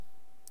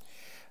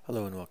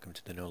Hello and welcome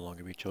to the No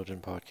Longer Be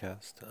Children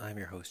podcast. I'm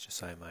your host,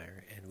 Josiah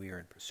Meyer, and we are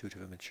in pursuit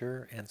of a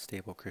mature and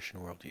stable Christian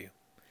worldview.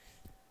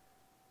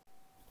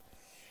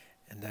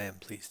 And I am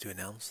pleased to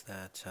announce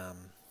that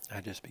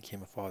I just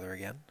became a father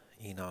again.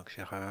 Enoch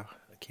Gerard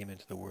came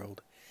into the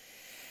world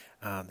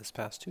this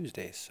past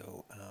Tuesday,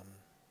 so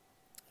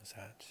was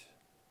that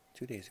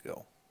 2 days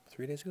ago?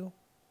 3 days ago?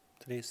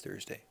 Today's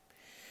Thursday.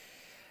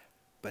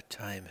 But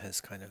time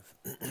has kind of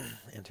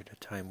entered a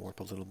time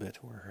warp a little bit.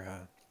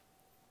 We're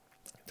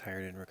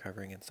tired and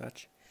recovering and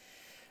such.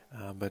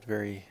 But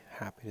very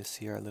happy to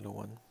see our little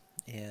one.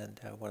 And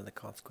one of the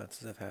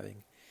consequences of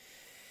having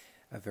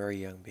a very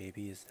young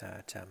baby is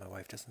that my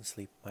wife doesn't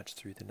sleep much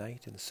through the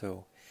night, and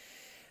so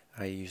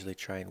I usually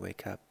try and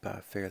wake up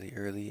fairly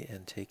early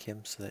and take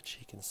him so that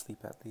she can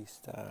sleep at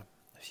least a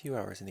few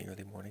hours in the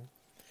early morning.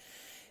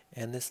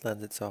 And this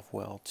lends itself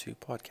well to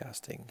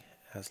podcasting,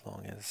 as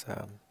long as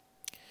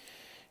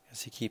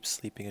he keeps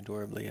sleeping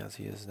adorably as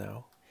he is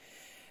now.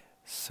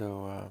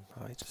 So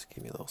I just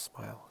give me a little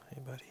smile.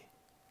 Hey, buddy.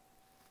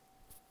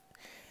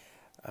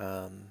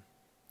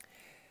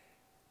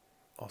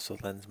 Also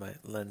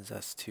lends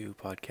us to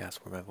podcasts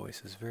where my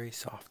voice is very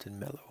soft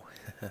and mellow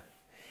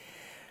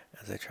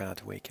as I try not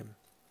to wake him.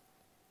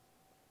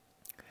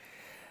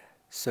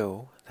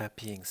 So, that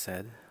being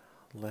said,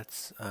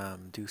 let's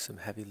do some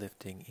heavy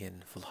lifting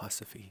in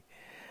philosophy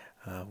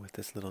with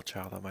this little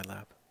child on my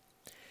lap.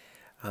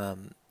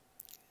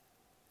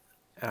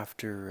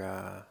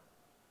 After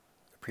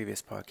the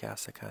previous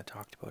podcast, I kind of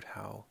talked about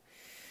how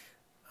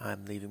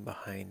I'm leaving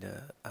behind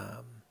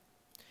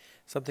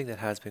something that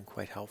has been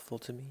quite helpful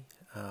to me,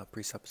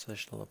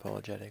 presuppositional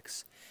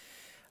apologetics,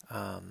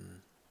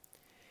 and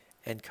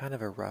kind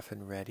of a rough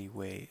and ready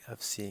way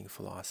of seeing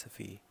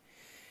philosophy.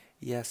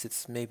 Yes,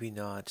 it's maybe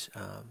not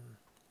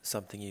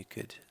something you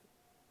could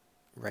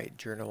write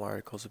journal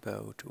articles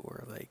about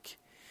or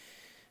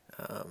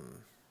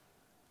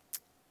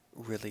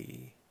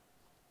really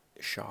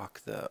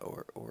shock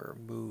or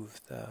move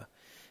the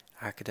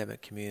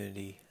academic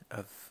community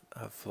of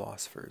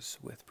philosophers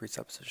with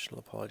presuppositional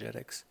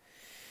apologetics.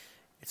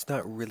 It's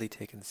not really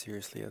taken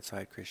seriously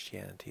outside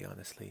Christianity,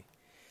 honestly,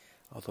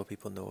 although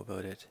people know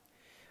about it.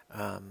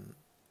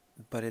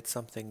 But it's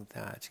something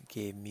that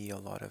gave me a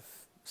lot of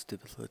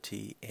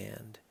stability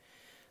and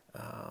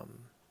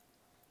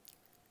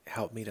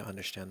helped me to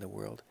understand the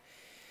world,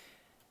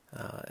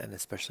 and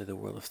especially the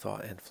world of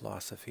thought and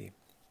philosophy.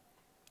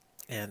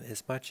 And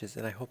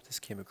and I hope this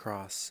came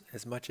across,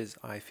 as much as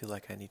I feel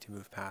like I need to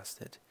move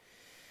past it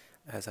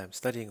as I'm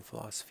studying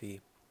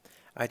philosophy,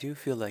 I do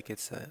feel like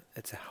it's a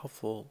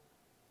helpful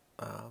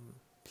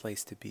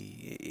place to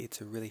be.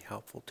 It's a really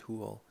helpful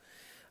tool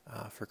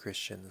for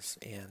Christians,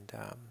 and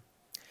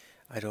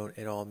I don't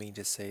at all mean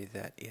to say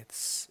that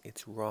it's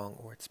wrong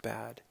or it's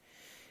bad.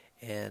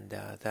 And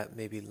that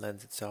maybe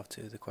lends itself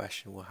to the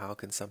question: well, how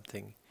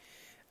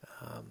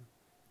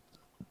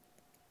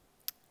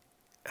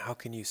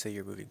can you say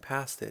you're moving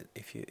past it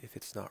if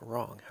it's not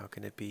wrong? How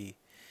can it be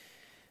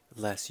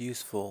less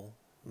useful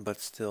but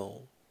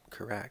still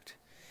correct?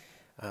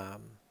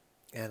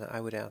 And I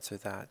would answer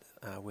that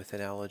with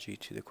analogy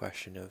to the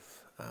question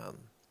of,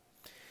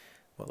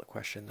 the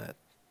question that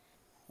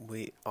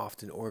we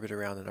often orbit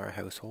around in our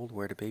household: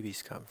 where do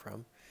babies come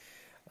from?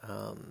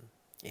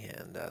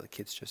 And the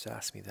kids just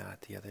asked me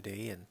that the other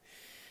day,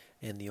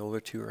 and the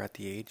older two are at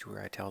the age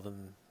where I tell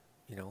them,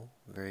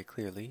 very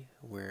clearly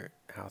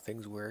how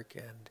things work,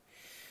 and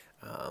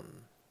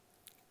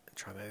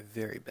try my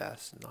very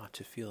best not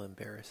to feel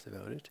embarrassed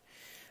about it.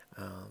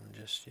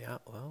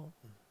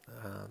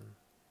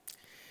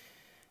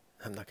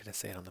 I'm not going to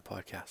say it on the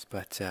podcast,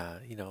 but I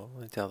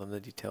tell them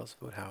the details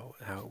about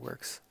how it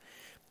works.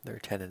 They're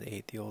 10 and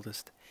 8, the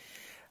oldest.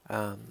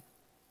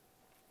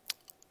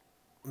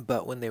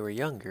 But when they were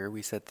younger,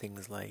 we said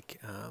things like,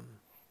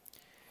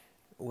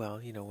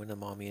 when the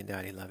mommy and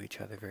daddy love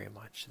each other very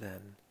much,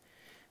 then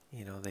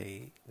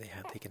they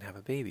can have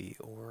a baby,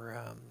 or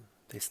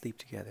they sleep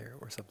together,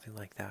 or something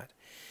like that.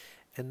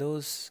 And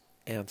those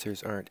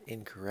answers aren't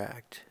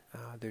incorrect.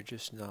 They're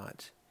just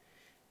not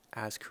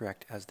as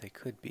correct as they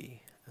could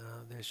be.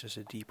 There's just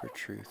a deeper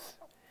truth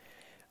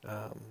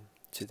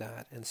to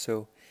that. And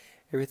so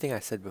everything I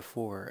said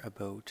before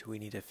about we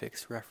need a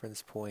fixed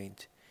reference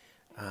point,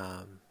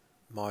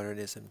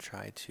 modernism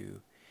tried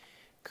to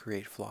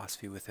create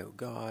philosophy without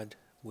God,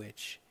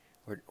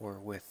 or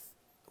with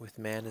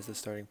man as the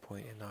starting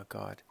point and not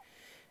God.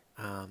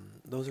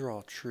 Those are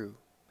all true.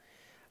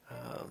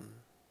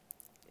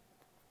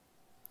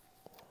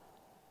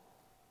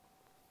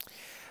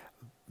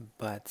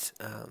 But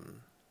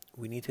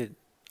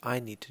I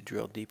need to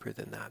drill deeper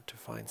than that to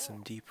find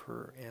some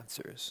deeper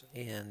answers.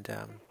 And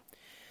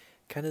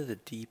kind of the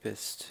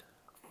deepest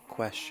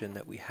question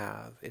that we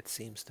have, it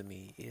seems to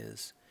me,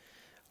 is: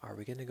 are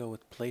we going to go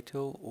with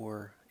Plato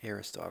or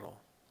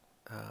Aristotle?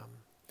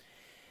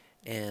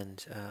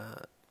 And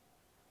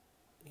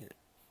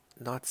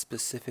not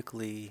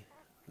specifically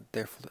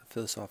their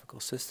philosophical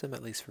system,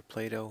 at least for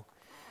Plato.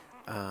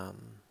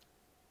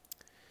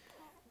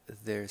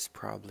 There's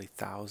probably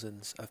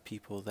thousands of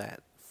people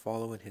that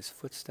follow in his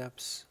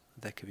footsteps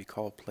that could be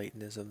called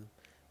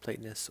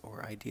Platonists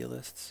or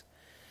idealists.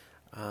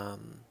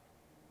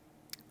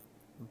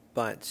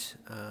 But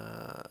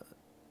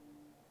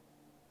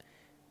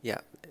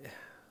yeah,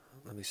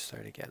 let me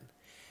start again.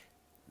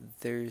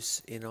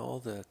 There's, in all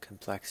the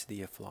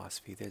complexity of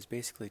philosophy, there's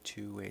basically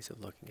two ways of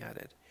looking at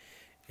it.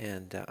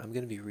 And I'm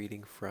going to be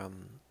reading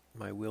from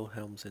my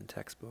Wilhelmsen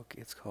textbook.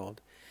 It's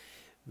called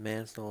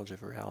Man's Knowledge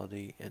of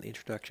Reality, An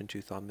Introduction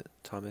to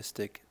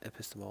Thomistic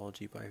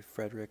Epistemology by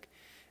Frederick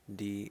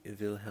D.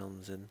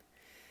 Wilhelmsen.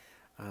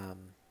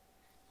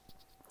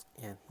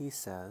 And he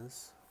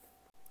says,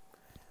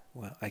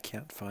 well, I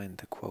can't find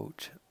the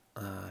quote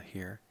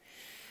here,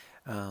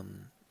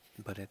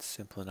 but it's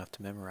simple enough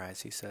to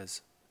memorize. He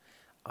says,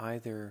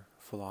 either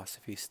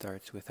philosophy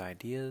starts with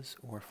ideas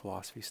or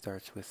philosophy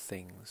starts with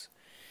things.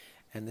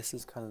 And this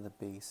is kind of the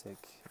basic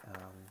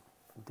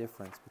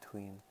difference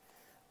between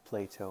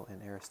Plato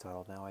and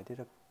Aristotle. Now, I did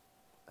a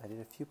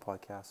few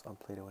podcasts on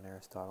Plato and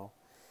Aristotle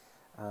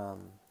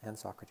and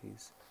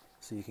Socrates,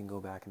 so you can go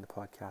back in the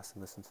podcast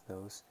and listen to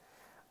those.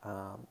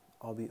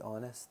 I'll be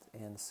honest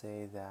and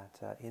say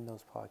that in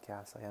those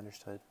podcasts I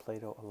understood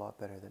Plato a lot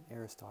better than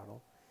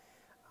Aristotle.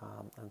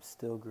 I'm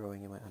still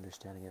growing in my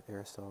understanding of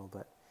Aristotle,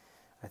 but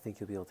I think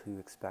you'll be able to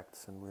expect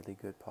some really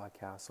good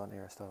podcasts on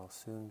Aristotle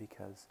soon,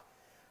 because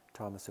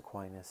Thomas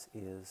Aquinas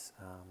is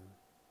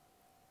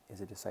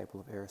a disciple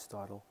of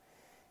Aristotle,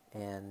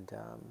 and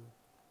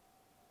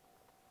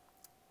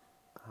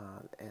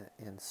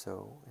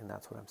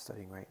that's what I'm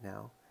studying right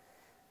now.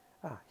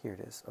 Here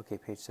it is. Okay,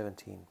 page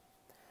 17.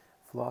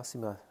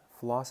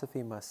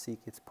 Philosophy must seek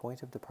its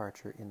point of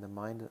departure in the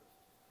mind,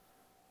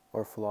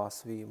 or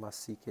philosophy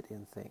must seek it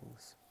in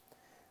things.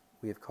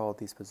 We have called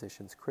these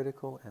positions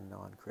critical and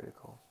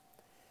non-critical.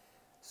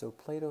 So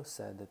Plato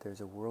said that there's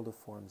a world of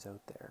forms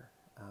out there.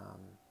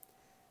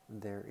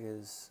 There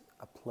is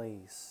a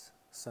place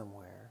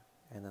somewhere,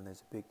 and then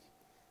there's a big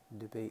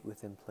debate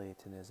within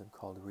Platonism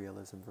called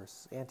realism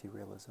versus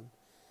anti-realism.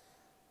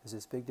 There's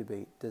this big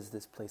debate: does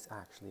this place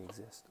actually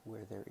exist,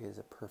 where there is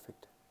a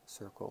perfect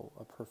circle,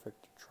 a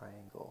perfect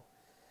triangle,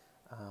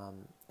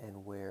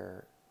 and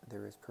where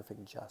there is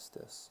perfect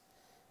justice,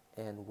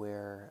 and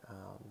where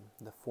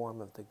the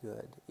form of the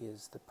good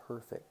is the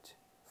perfect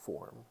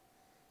form,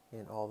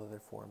 and all other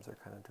forms are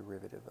kind of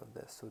derivative of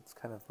this. So it's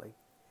kind of like,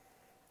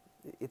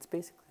 it's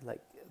basically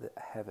like the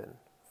heaven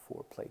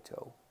for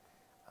Plato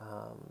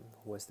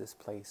was this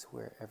place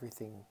where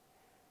everything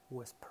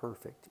was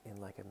perfect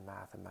in like a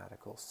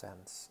mathematical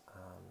sense.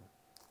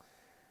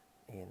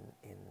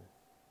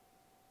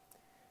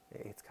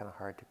 It's kind of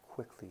hard to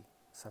quickly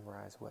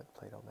summarize what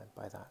Plato meant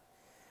by that.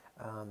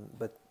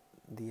 But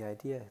the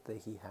idea that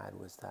he had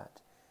was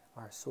that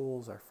our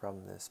souls are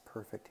from this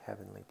perfect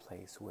heavenly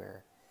place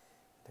where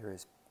there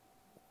is,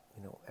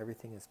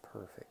 everything is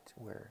perfect,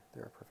 where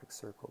there are perfect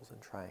circles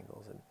and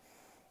triangles and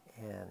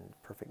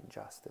perfect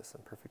justice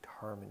and perfect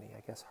harmony.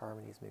 I guess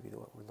harmony is maybe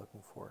what we're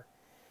looking for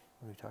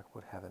when we talk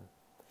about heaven.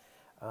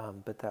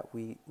 But that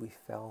we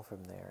fell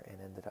from there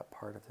and ended up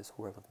part of this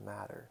world of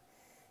matter.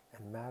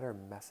 And matter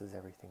messes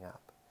everything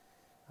up.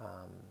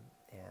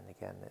 And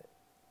again,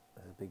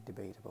 there's a big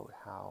debate about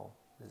how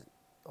there's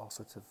all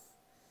sorts of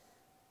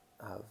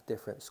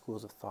different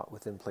schools of thought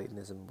within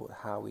Platonism about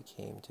how we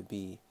came to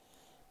be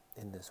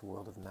in this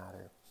world of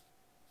matter.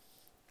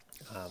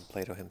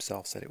 Plato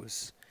himself said there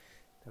was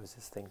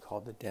this thing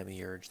called the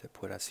demiurge that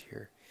put us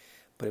here,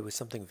 but it was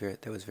something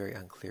that was very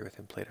unclear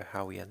within Plato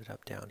how we ended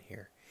up down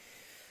here.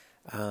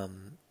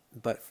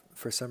 But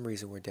for some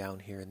reason we're down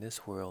here in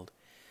this world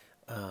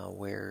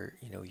where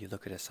you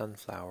look at a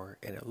sunflower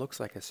and it looks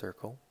like a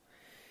circle,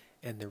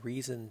 and the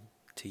reason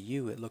to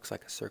you it looks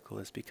like a circle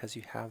is because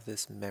you have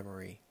this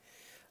memory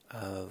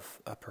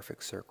of a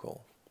perfect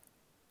circle.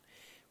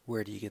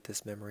 Where do you get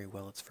this memory?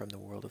 Well, it's from the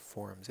world of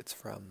forms. It's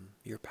from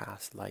your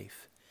past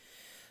life.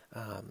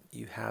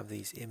 You have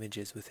these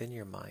images within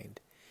your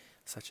mind,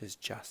 such as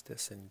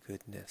justice and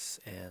goodness,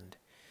 and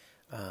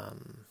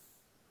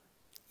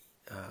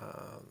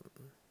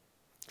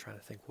trying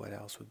to think what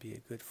else would be a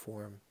good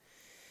form.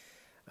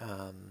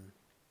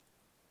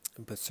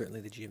 But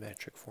certainly the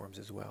geometric forms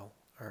as well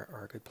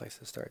are a good place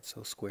to start.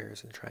 So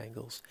squares and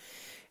triangles.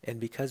 And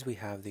because we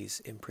have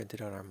these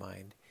imprinted on our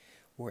mind,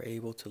 we're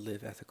able to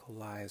live ethical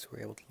lives,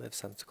 we're able to live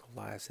sensical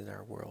lives in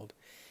our world,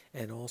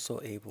 and also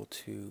able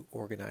to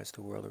organize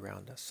the world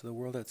around us. So the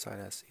world outside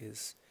us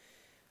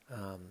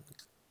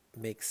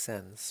makes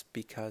sense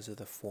because of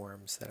the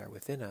forms that are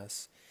within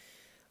us,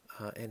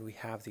 and we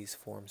have these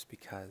forms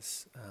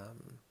because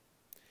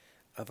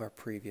of our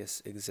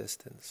previous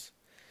existence,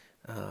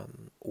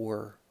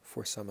 or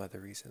for some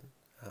other reason.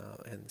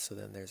 And so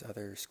then there's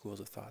other schools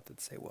of thought that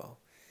say, well,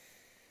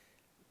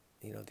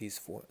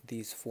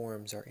 these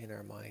forms are in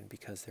our mind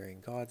because they're in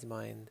God's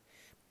mind.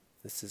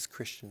 This is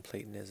Christian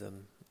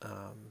Platonism,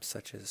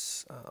 such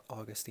as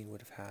Augustine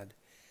would have had.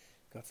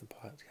 Got some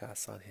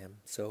podcasts on him.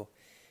 So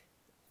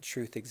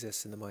truth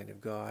exists in the mind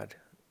of God.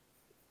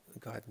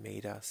 God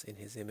made us in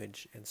his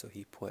image, and so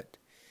he put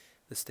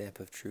the stamp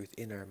of truth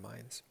in our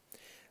minds.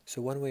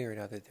 So one way or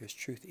another, there's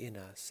truth in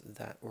us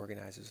that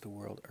organizes the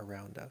world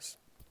around us.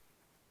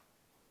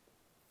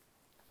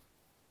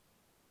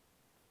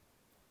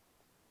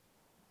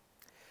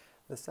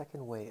 The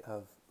second way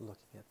of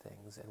looking at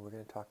things, and we're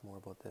going to talk more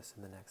about this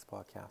in the next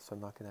podcast, so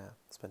I'm not going to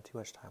spend too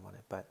much time on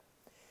it, but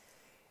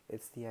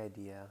it's the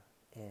idea,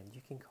 and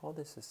you can call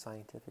this a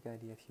scientific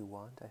idea if you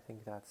want. I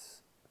think that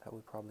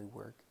would probably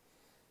work.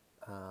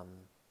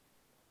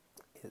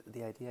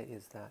 The idea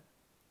is that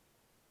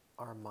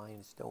our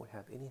minds don't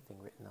have anything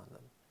written on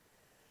them.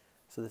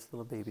 So this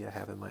little baby I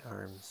have in my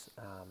arms,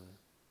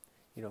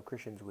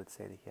 Christians would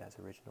say that he has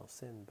original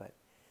sin, but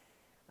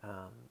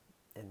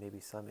and maybe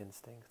some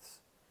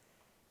instincts.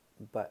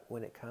 But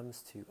when it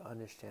comes to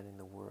understanding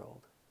the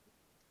world,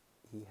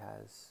 he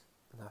has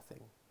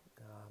nothing.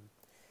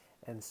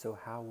 And so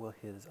how will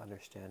his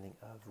understanding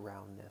of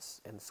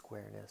roundness and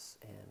squareness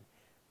and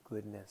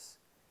goodness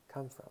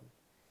come from?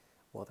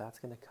 Well, that's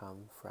going to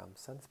come from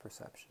sense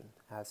perception.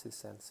 As his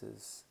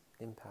senses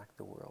impact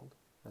the world,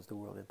 as the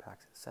world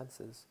impacts his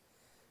senses,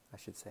 I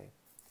should say,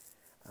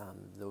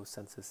 those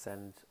senses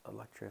send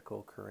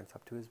electrical currents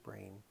up to his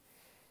brain,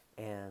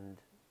 and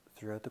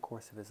throughout the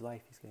course of his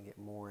life, he's going to get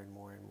more and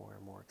more and more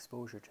and more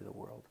exposure to the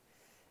world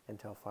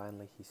until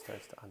finally he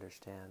starts to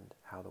understand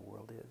how the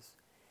world is.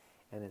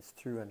 And it's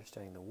through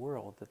understanding the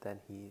world that then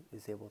he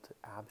is able to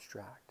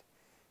abstract,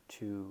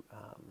 to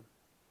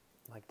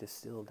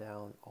distill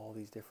down all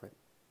these different,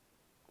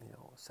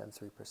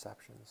 sensory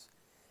perceptions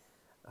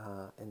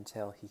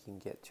until he can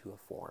get to a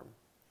form.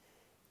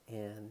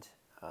 And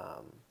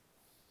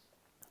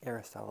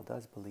Aristotle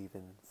does believe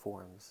in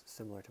forms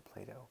similar to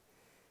Plato,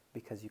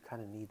 because you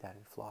kind of need that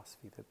in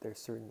philosophy, that there's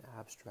certain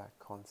abstract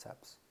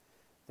concepts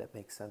that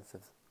make sense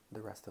of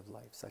the rest of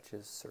life, such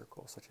as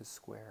circle, such as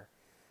square,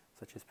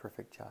 such as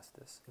perfect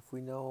justice. If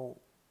we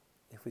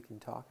can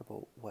talk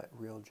about what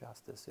real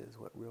justice is,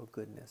 what real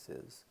goodness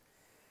is,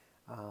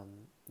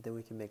 then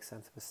we can make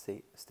sense of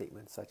a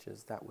statement such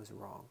as that was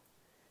wrong.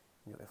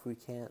 If we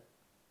can't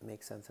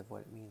make sense of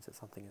what it means that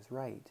something is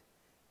right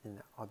in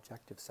an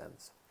objective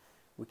sense,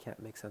 we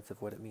can't make sense of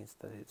what it means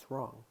that it's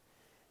wrong.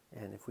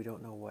 And if we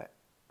don't know what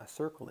a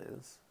circle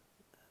is,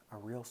 a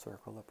real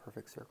circle, a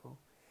perfect circle,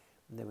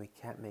 then we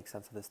can't make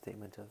sense of the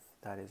statement of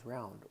that is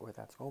round or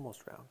that's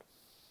almost round.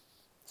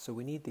 So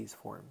we need these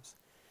forms.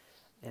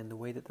 And the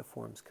way that the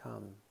forms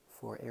come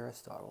for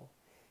Aristotle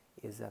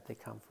is that they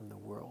come from the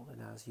world.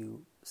 And as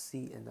you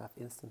see enough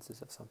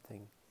instances of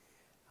something,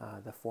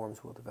 the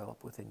forms will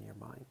develop within your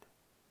mind.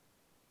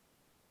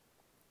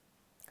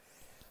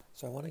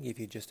 So I want to give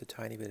you just a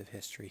tiny bit of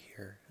history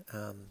here.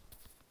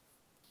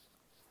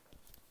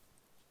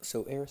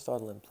 So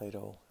Aristotle and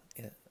Plato,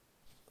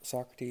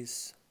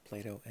 Socrates,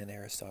 Plato, and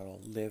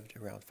Aristotle lived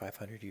around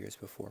 500 years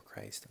before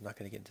Christ. I'm not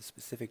going to get into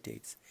specific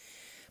dates,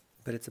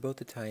 but it's about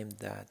the time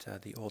that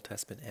the Old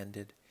Testament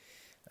ended.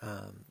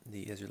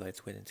 The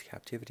Israelites went into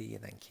captivity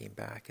and then came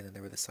back, and then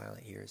there were the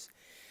silent years.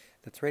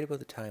 That's right about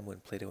the time when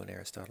Plato and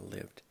Aristotle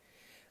lived.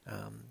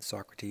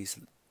 Socrates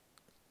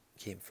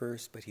came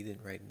first, but he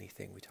didn't write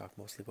anything. We talk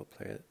mostly about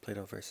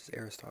Plato versus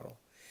Aristotle.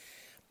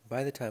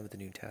 By the time of the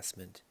New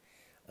Testament,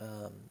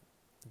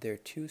 their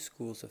two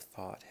schools of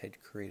thought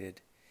had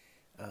created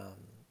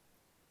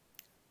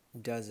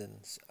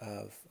dozens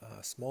of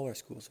smaller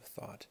schools of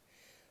thought.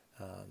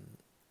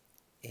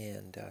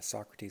 And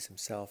Socrates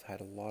himself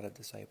had a lot of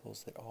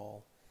disciples that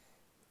all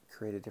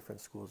created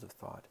different schools of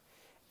thought.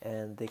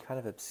 And they kind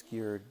of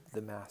obscured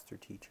the master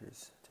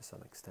teachers to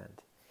some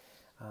extent.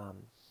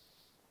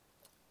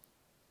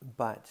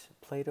 But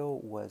Plato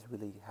was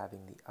really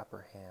having the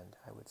upper hand,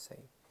 I would say,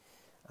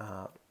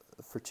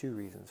 for two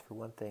reasons. For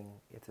one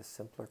thing, it's a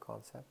simpler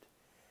concept.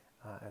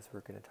 As we're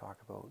going to talk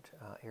about,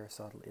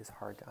 Aristotle is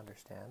hard to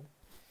understand.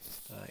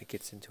 It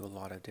gets into a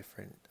lot of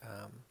different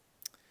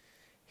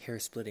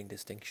hair-splitting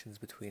distinctions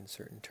between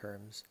certain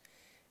terms,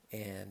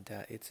 and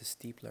it's a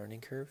steep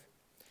learning curve.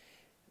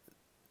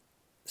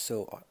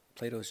 So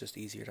Plato is just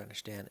easier to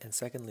understand. And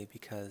secondly,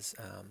 because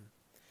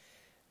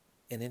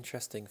an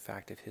interesting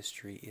fact of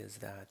history is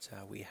that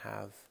we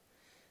have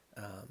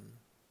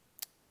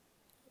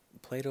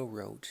Plato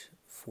wrote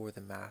for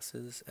the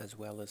masses as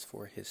well as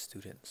for his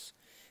students.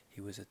 He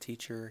was a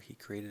teacher. He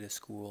created a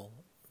school,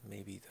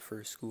 maybe the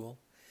first school,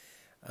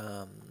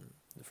 the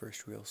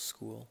first real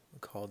school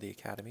called the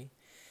Academy.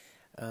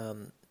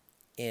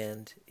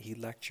 And he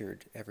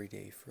lectured every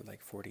day for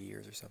like 40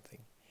 years or something.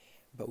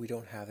 But we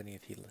don't have any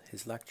of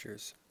his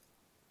lectures.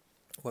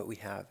 What we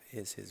have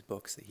is his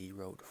books that he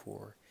wrote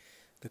for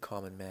the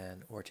common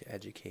man, or to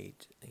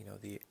educate,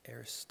 the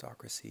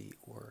aristocracy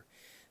or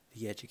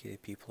the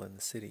educated people in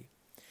the city.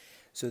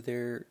 So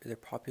they're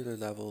popular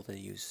level. They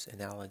use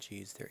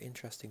analogies. They're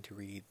interesting to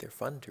read. They're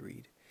fun to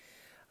read,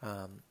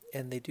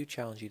 and they do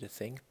challenge you to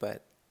think,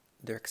 but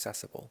they're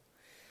accessible.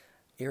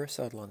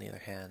 Aristotle, on the other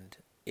hand,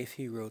 if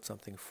he wrote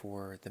something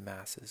for the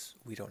masses,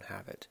 we don't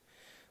have it.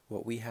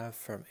 What we have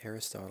from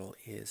Aristotle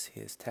is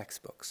his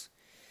textbooks,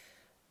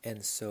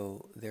 and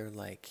so they're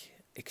like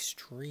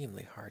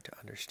extremely hard to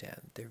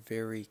understand. They're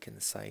very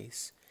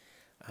concise.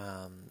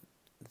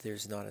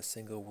 There's not a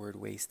single word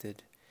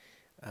wasted.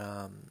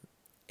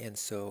 And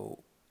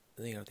so,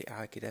 the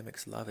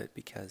academics love it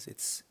because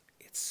it's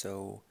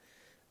so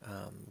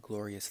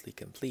gloriously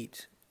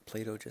complete.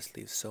 Plato just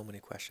leaves so many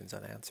questions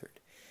unanswered.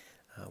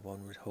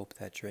 One would hope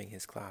that during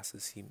his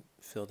classes he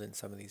filled in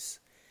some of these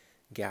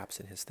gaps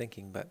in his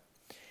thinking, but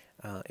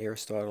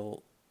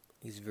Aristotle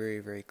is very,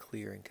 very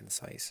clear and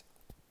concise.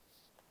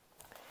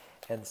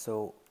 And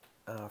so,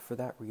 for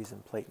that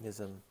reason,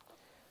 Platonism,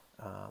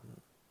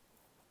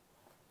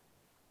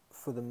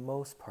 for the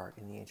most part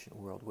in the ancient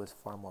world, was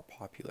far more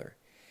popular.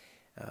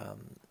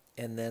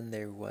 And then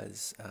there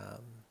was,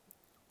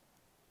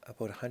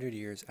 about 100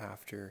 years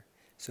after,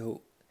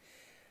 so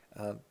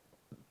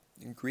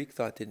Greek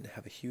thought didn't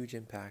have a huge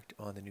impact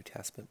on the New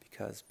Testament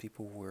because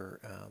people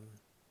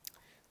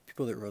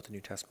that wrote the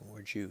New Testament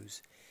were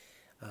Jews.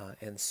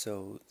 And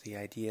so the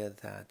idea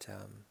that,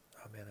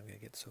 oh man, I'm going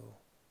to get so,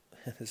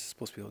 this is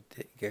supposed to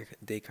be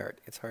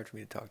Descartes. It's hard for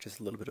me to talk just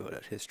a little bit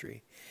about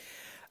history.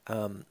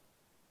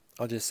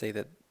 I'll just say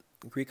that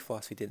Greek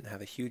philosophy didn't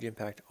have a huge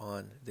impact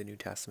on the New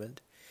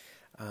Testament,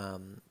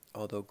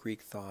 although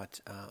Greek thought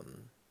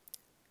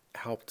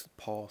helped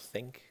Paul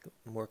think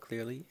more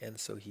clearly, and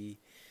so he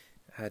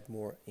had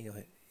more,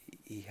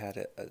 he had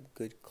a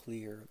good,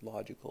 clear,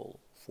 logical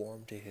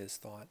form to his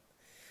thought,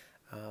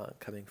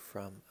 coming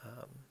from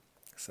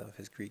some of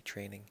his Greek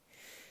training,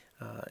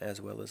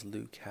 as well as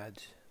Luke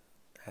had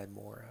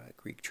more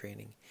Greek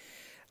training.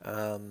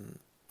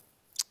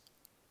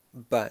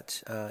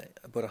 But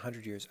about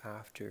 100 years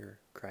after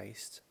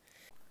Christ,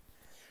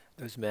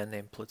 there was a man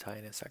named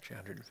Plotinus, actually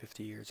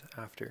 150 years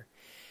after,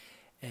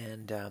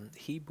 and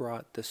he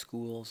brought the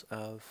schools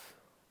of,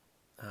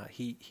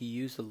 he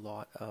used a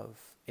lot of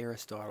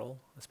Aristotle,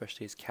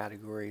 especially his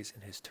categories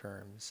and his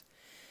terms,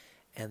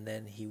 and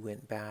then he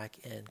went back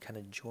and kind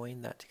of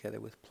joined that together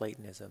with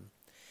Platonism,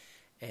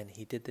 and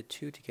he did the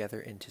two together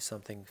into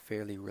something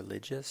fairly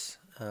religious,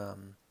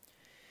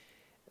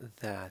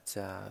 that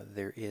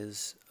there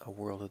is a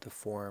world of the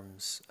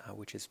forms,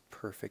 which is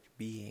perfect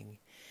being,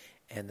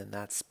 and then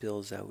that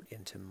spills out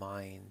into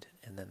mind,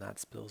 and then that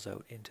spills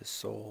out into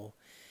soul,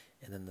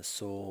 and then the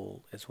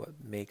soul is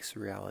what makes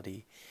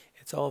reality.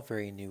 It's all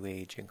very New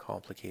Age and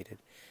complicated,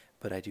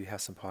 but I do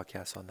have some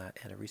podcasts on that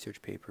and a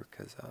research paper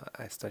because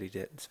I studied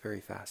it. It's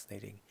very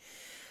fascinating.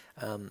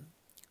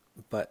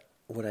 But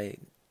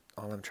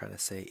all I'm trying to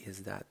say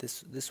is that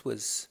this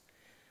was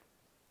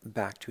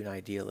back to an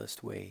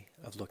idealist way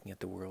of looking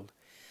at the world.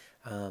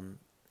 And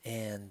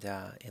in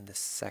the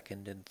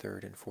 2nd and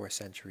 3rd and 4th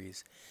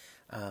centuries,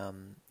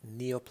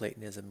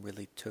 Neoplatonism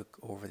really took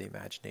over the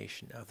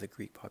imagination of the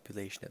Greek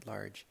population at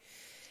large,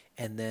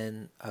 and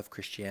then of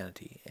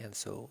Christianity. And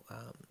so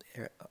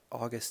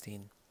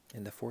Augustine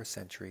in the 4th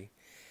century,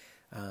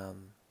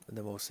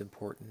 the most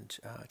important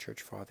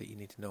church father that you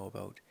need to know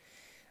about,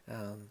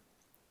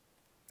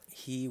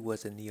 he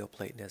was a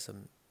Neoplatonist,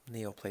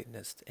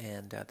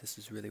 and this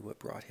is really what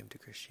brought him to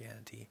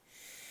Christianity.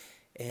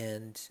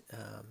 And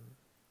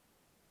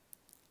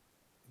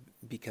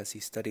because he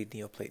studied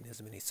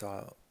Neoplatonism and he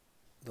saw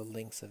the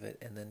links of it,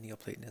 and then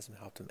Neoplatonism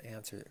helped him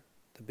answer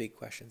the big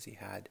questions he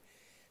had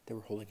that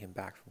were holding him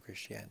back from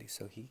Christianity.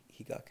 So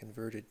he got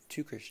converted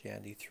to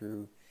Christianity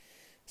through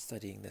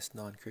studying this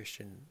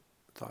non-Christian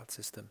thought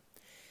system.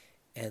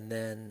 And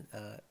then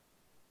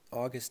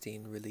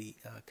Augustine really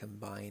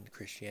combined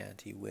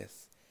Christianity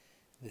with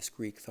this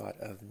Greek thought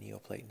of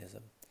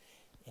Neoplatonism.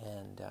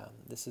 And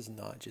this is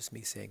not just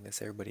me saying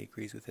this, everybody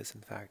agrees with this.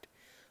 In fact,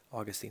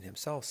 Augustine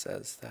himself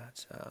says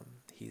that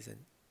he's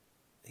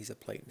a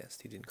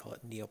Platonist. He didn't call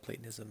it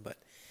Neoplatonism, but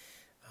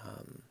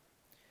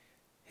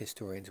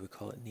historians would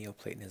call it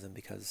Neoplatonism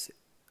because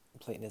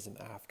Platonism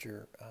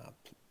after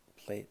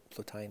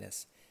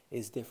Plotinus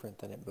is different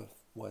than it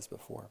was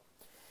before.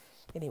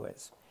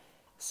 Anyways,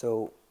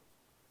 so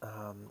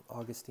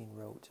Augustine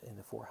wrote in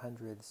the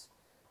 400s,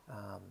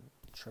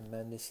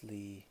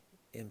 tremendously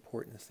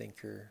important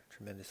thinker,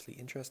 tremendously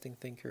interesting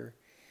thinker,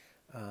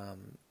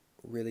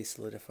 really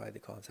solidified the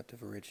concept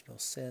of original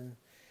sin,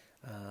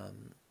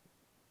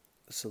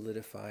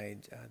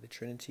 solidified the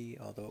Trinity,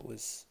 although it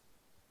was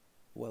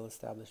well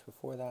established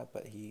before that,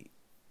 but he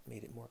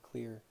made it more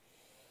clear.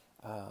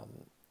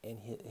 And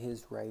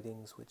his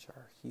writings, which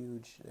are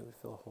huge, they would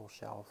fill a whole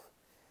shelf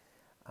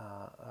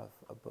of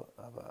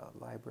a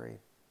library,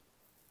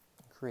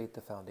 create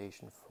the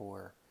foundation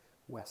for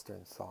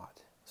Western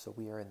thought. So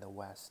we are in the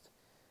West.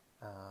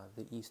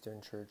 The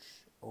Eastern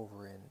Church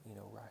over in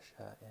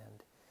Russia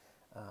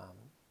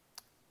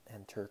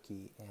and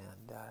Turkey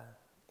and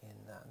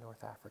in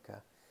North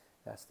Africa,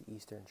 that's the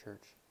Eastern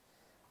Church.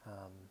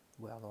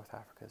 North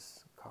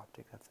Africa's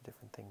Coptic, that's a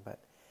different thing. But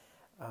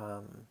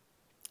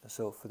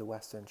so for the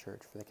Western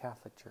Church, for the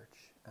Catholic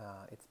Church,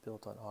 it's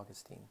built on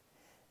Augustine.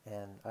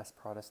 And us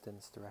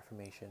Protestants, the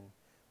Reformation,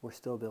 we're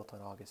still built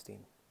on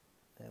Augustine,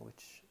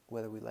 which,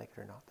 whether we like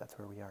it or not, that's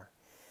where we are.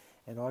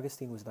 And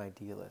Augustine was an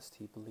idealist.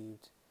 He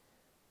believed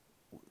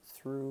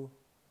through,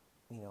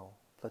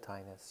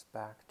 Plotinus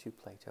back to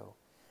Plato,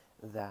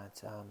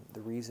 that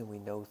the reason we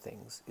know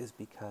things is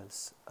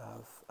because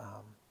of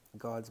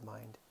God's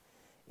mind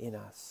in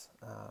us.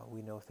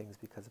 We know things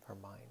because of our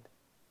mind.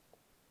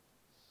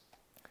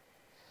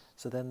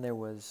 So then there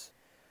was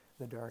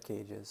the Dark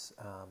Ages.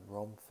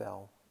 Rome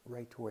fell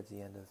right towards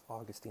the end of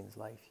Augustine's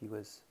life. He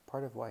was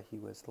part of why he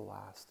was the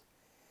last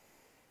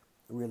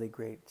really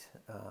great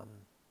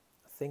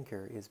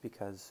thinker is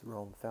because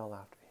Rome fell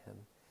after him,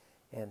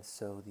 and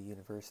so the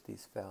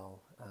universities fell.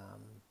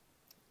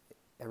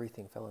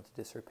 Everything fell into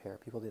disrepair.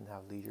 People didn't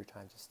have leisure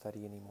time to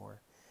study anymore.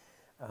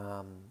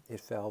 It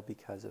fell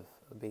because of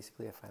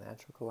basically a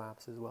financial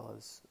collapse as well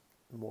as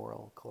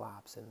moral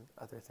collapse and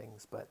other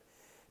things, but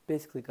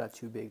basically got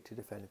too big to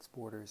defend its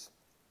borders,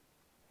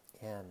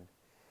 and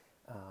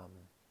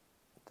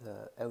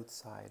the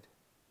outside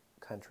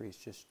countries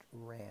just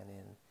ran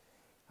in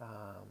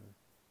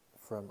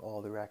from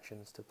all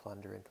directions to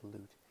plunder and to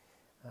loot.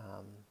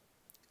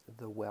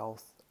 The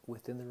wealth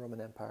within the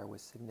Roman Empire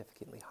was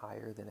significantly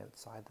higher than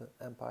outside the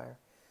empire,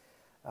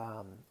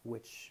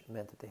 which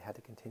meant that they had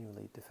to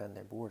continually defend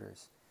their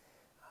borders.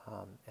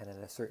 And at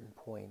a certain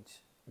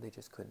point, they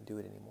just couldn't do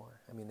it anymore.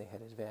 I mean, they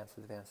had advanced.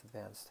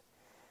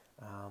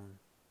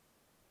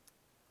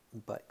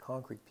 But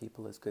conquering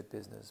people is good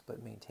business,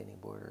 but maintaining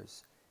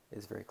borders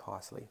is very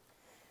costly.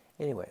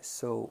 Anyway,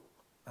 so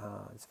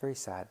it's a very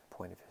sad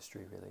point of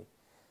history, really.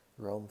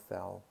 Rome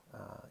fell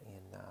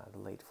in the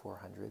late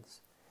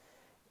 400s,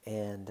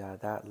 and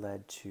that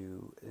led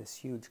to this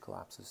huge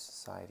collapse of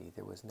society.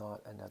 There was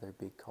not another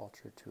big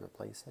culture to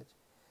replace it.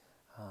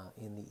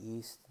 In the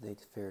East, they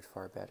fared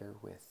far better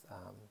with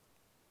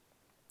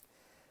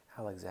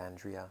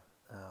Alexandria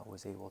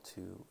was able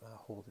to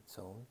hold its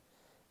own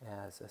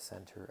as a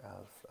center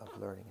of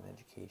learning and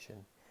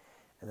education.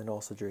 And then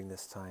also during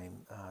this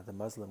time, the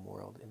Muslim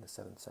world in the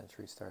 7th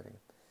century started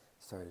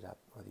up,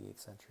 or the 8th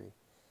century,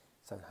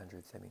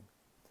 700s, I mean.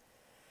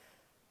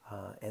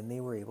 And they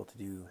were able to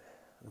do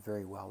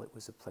very well. It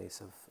was a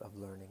place of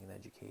learning and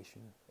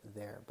education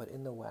there. But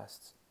in the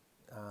West,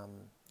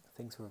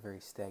 things were very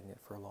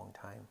stagnant for a long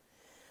time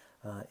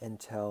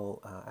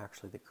until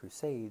actually the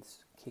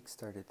Crusades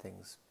kick-started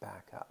things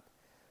back up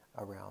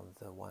around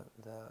the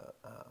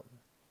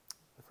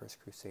first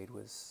crusade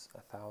was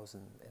 1000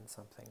 and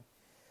something.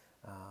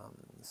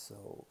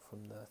 So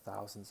from the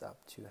thousands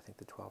up to I think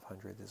the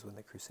 1200s is when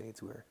the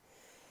Crusades were.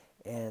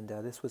 And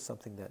this was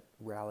something that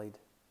rallied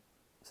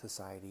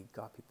society,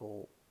 got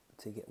people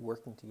to get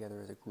working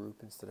together as a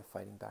group instead of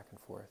fighting back and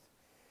forth.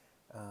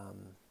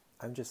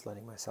 I'm just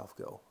letting myself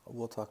go.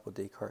 We'll talk about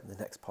Descartes in the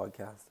next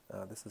podcast.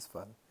 This is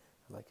fun.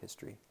 I like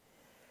history.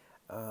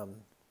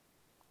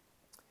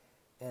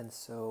 And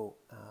so,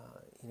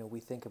 we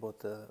think about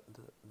the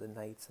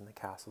knights and the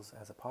castles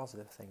as a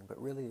positive thing,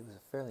 but really it was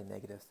a fairly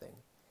negative thing.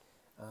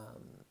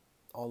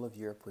 All of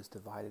Europe was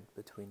divided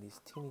between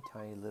these teeny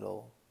tiny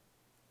little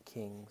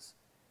kings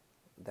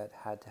that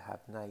had to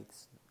have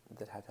knights,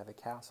 that had to have a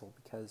castle,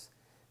 because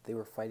they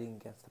were fighting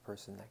against the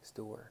person next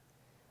door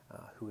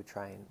who would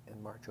try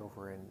and march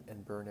over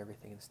and burn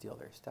everything and steal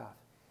their stuff.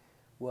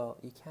 Well,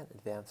 you can't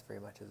advance very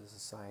much as a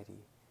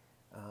society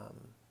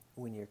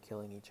when you're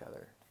killing each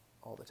other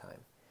all the time.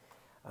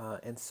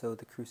 And so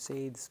the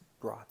Crusades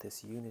brought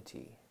this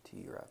unity to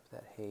Europe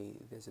that, hey,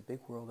 there's a big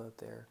world out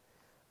there.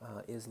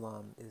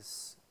 Islam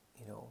is,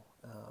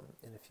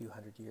 in a few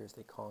hundred years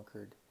they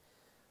conquered,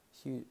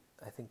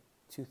 I think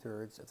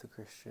 2/3 of the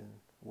Christian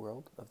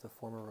world of the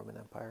former Roman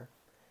Empire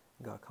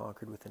got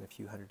conquered within a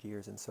few hundred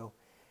years. And so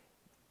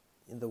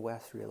in the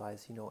West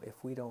realized,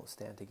 if we don't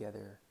stand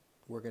together,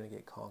 we're going to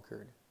get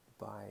conquered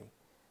by,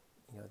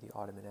 the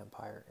Ottoman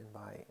Empire and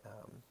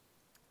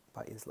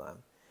by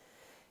Islam.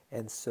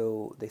 And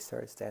so they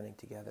started standing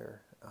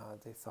together.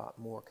 They thought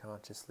more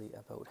consciously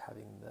about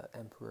having the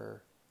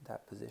emperor,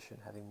 that position,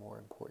 having more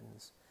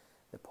importance,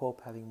 the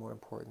Pope having more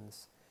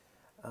importance,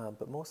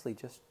 but mostly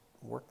just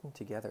working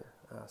together,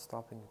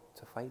 stopping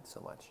to fight so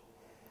much.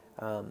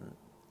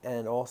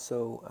 And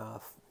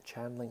also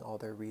channeling all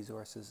their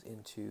resources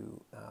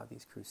into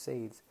these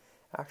crusades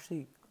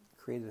actually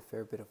created a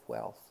fair bit of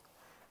wealth.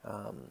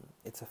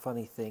 It's a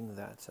funny thing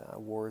that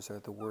wars are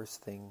the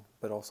worst thing,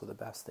 but also the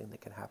best thing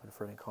that can happen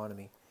for an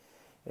economy.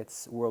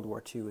 It's World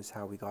War II is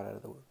how we got out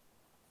of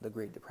the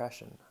Great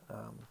Depression. I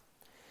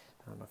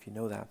don't know if you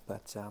know that,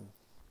 but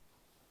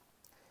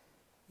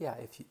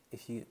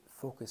if you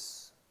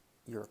focus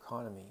your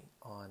economy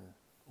on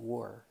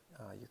war,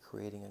 you're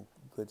creating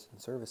goods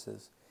and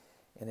services,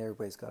 and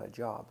everybody's got a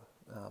job.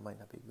 Might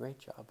not be a great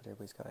job, but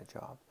everybody's got a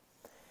job.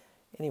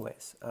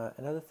 Anyways,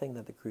 another thing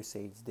that the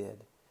Crusades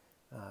did,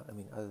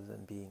 other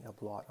than being a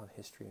blot on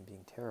history and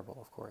being terrible,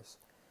 of course,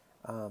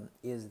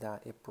 is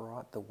that it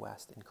brought the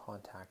West in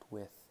contact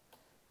with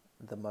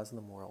the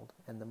Muslim world.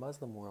 And the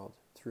Muslim world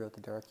throughout the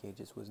Dark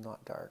Ages was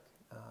not dark.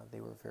 They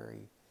were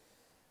very,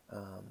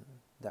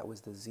 that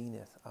was the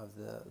zenith of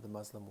the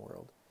Muslim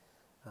world.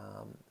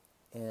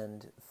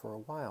 And for a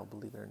while,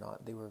 believe it or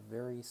not, they were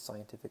very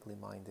scientifically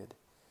minded,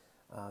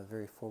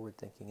 very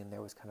forward-thinking, and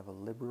there was kind of a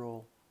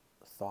liberal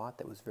thought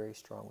that was very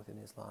strong within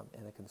Islam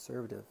and a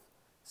conservative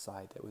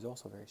side that was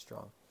also very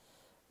strong.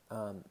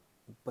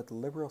 But the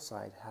liberal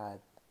side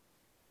had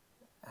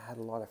had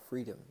a lot of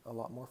freedom, a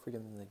lot more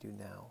freedom than they do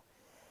now.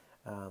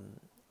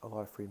 A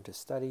lot of freedom to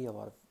study, a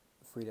lot of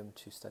freedom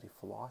to study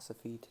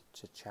philosophy,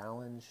 to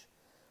challenge,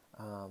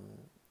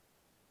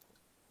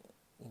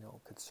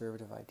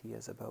 conservative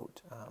ideas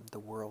about the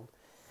world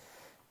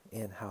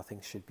and how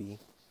things should be.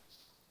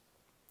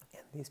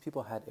 And these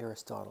people had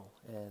Aristotle,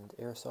 and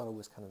Aristotle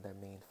was kind of their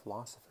main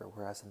philosopher,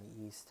 whereas in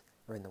the East,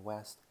 or in the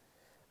West,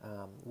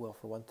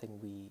 for one thing,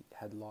 we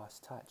had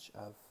lost touch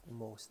of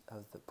most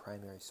of the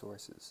primary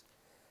sources.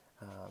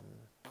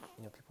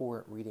 People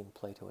weren't reading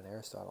Plato and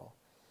Aristotle.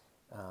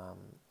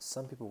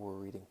 Some people were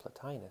reading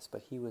Plotinus,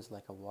 but he was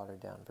like a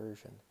watered-down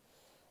version.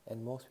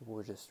 And most people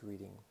were just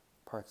reading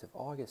parts of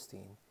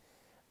Augustine,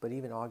 but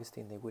even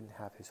Augustine, they wouldn't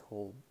have his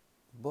whole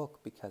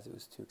book because it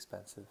was too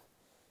expensive,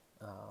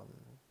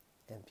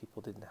 and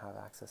people didn't have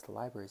access to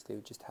libraries. They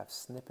would just have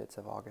snippets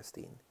of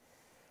Augustine.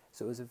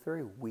 So it was a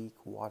very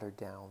weak,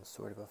 watered-down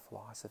sort of a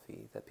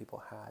philosophy that people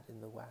had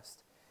in the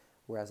West,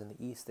 whereas in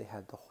the East, they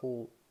had the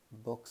whole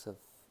books of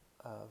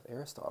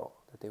Aristotle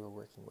that they were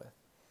working with.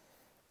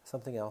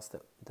 Something else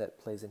that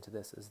plays into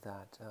this is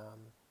that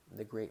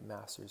the great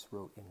masters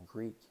wrote in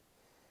Greek,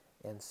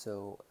 and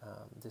so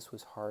this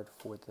was hard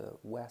for the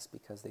West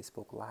because they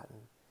spoke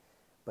Latin,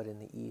 but in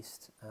the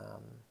East,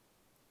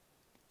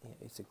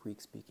 it's a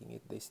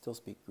Greek-speaking. They still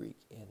speak Greek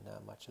in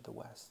much of the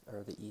West,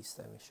 or the East,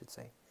 I should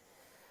say.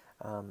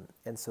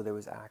 And so there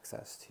was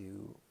access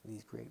to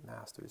these great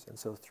masters. And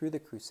so through the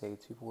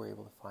Crusades, people were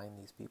able to find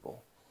these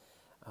people.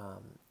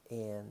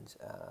 And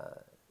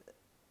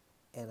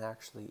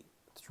actually,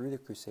 through the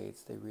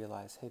Crusades, they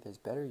realized, hey, there's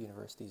better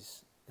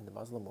universities in the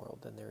Muslim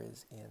world than there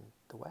is in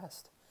the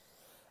West.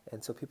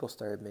 And so people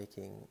started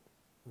making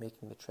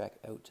the trek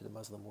out to the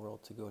Muslim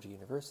world to go to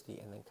university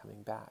and then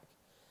coming back.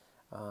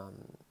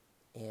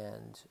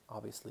 And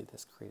obviously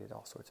this created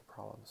all sorts of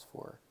problems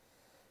for,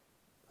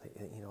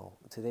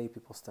 today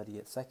people study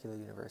at secular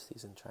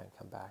universities and try and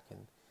come back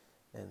and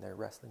they're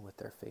wrestling with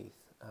their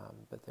faith.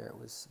 But they're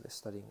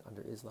studying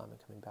under Islam and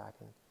coming back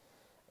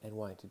and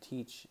wanting to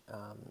teach,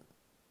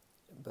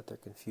 but they're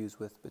confused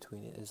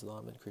between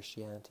Islam and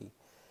Christianity,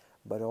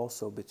 but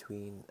also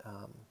between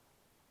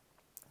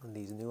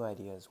these new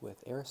ideas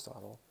with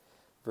Aristotle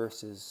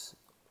versus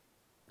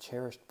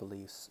cherished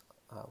beliefs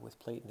with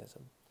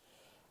Platonism.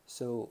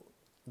 So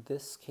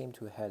this came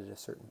to a head at a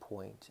certain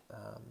point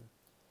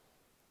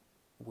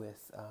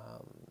with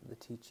the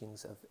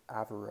teachings of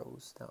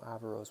Averroes. Now,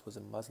 Averroes was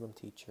a Muslim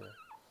teacher,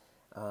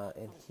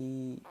 and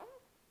I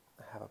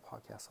have a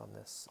podcast on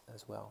this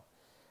as well.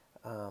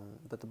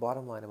 But the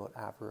bottom line about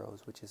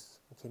Averroes, which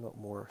came out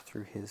more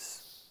through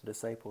his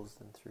disciples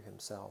than through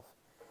himself,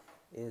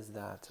 is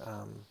that,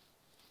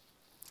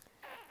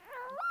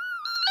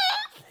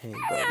 hey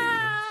buddy,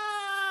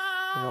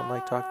 you don't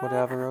like talking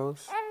about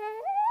Averroes?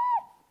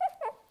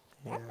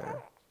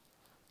 Yeah,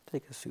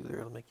 take a soother,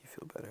 it'll make you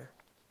feel better.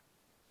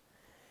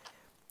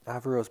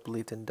 Averroes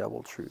believed in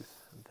double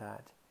truth,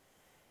 that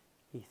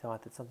he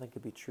thought that something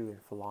could be true in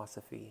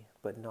philosophy,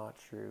 but not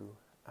true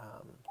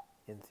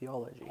in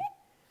theology,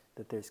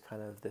 that there's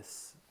kind of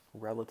this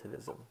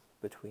relativism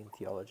between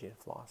theology and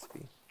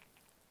philosophy.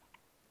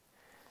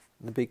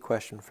 And the big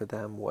question for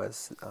them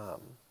was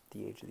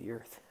the age of the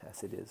earth,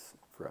 as it is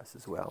for us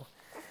as well.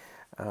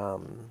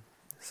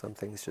 Some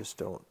things just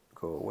don't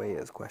go away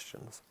as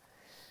questions.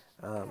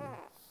 All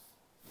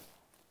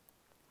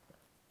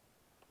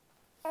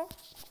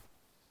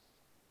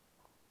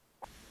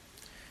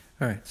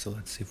right, so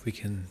let's see if we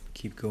can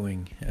keep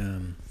going.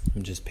 I'm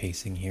just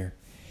pacing here.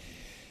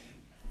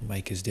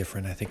 Mic is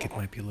different. I think it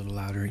might be a little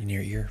louder in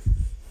your ear,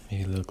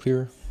 maybe a little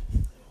clearer.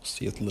 We'll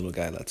see if the little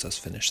guy lets us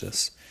finish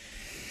this.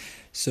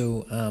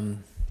 So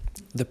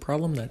the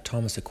problem that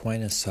Thomas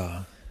Aquinas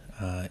saw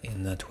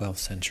in the 12th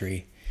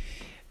century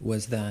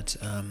was that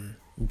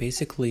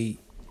basically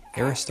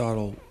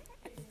Aristotle,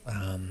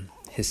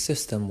 his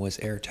system was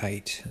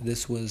airtight.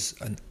 This was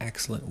an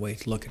excellent way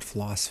to look at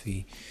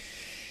philosophy,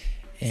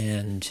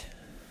 and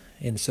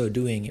in so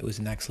doing, it was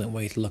an excellent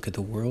way to look at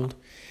the world,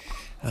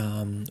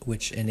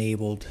 which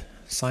enabled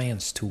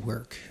science to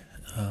work,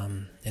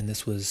 and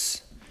this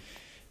was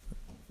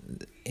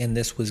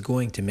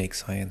going to make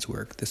science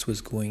work. This was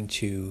going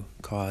to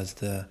cause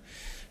the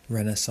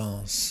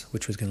Renaissance,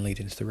 which was going to lead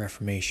into the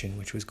Reformation,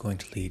 which was going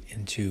to lead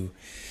into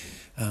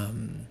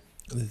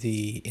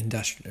the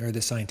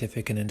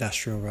scientific and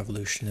industrial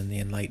revolution and the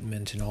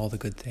Enlightenment and all the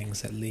good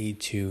things that lead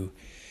to,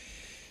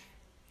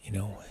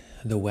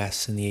 the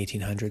West in the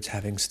 1800s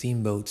having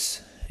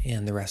steamboats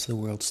and the rest of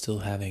the world still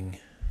having,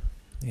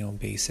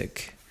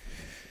 basic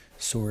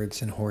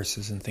swords and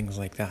horses and things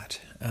like that.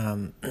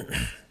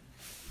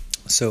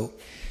 So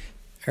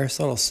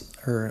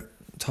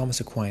Thomas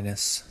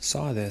Aquinas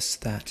saw this,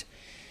 that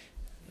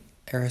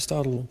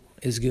Aristotle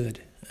is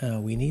good.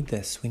 We need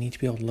this. We need to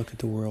be able to look at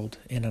the world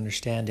and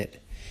understand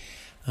it.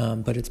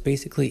 But it's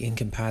basically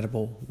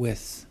incompatible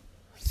with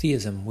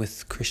theism,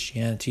 with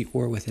Christianity,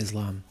 or with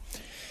Islam.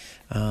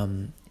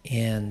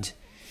 And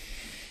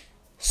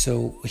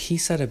so he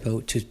set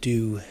about to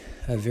do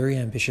a very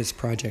ambitious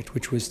project,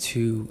 which was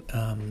to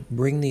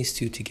bring these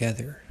two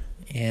together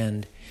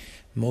And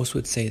most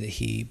would say that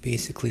he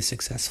basically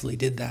successfully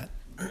did that.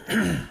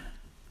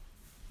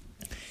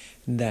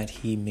 That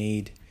he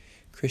made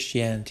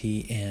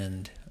Christianity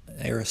and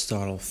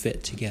Aristotle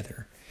fit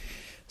together,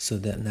 so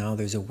that now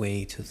there's a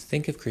way to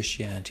think of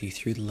Christianity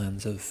through the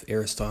lens of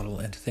Aristotle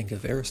and to think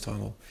of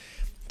Aristotle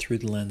through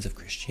the lens of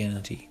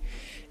Christianity.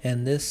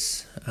 And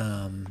this,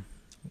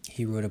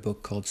 he wrote a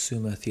book called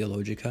Summa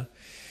Theologica,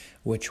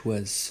 which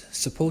was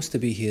supposed to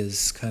be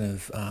his kind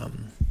of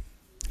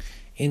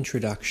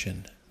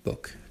introduction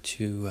book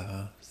to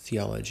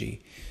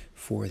theology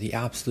for the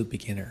absolute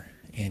beginner.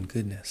 And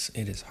goodness,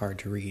 it is hard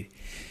to read.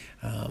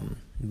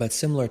 But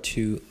similar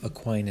to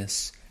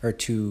Aquinas, or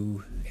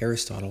to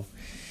Aristotle,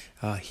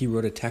 he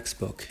wrote a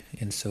textbook,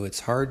 and so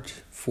it's hard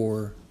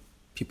for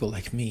people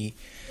like me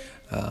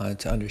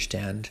to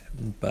understand,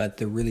 but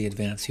the really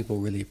advanced people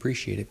really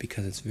appreciate it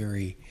because it's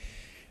very,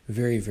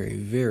 very, very,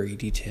 very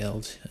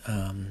detailed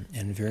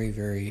and very,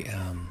 very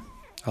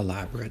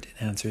elaborate. It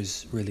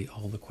answers really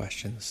all the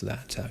questions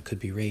that could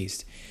be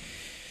raised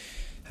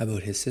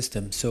about his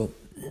system. So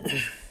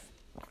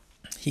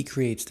he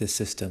creates this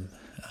system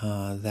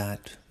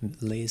that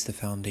lays the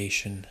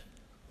foundation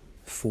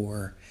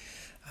for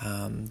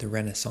the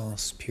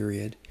Renaissance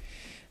period,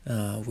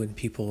 when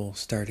people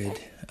started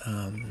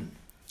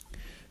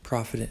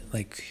profiting,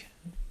 like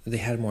they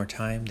had more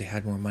time, they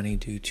had more money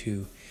due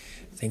to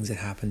things that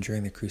happened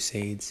during the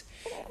Crusades.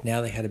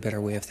 Now they had a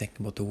better way of thinking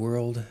about the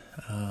world,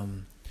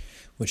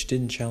 which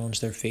didn't challenge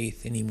their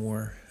faith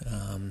anymore.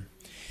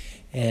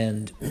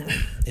 And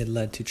it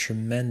led to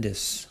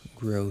tremendous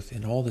growth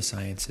in all the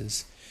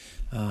sciences,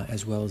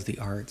 as well as the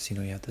arts. You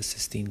have the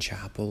Sistine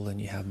Chapel,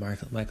 and you have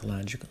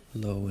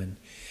Michelangelo, and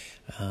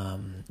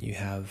you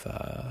have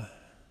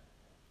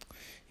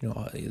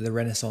the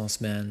Renaissance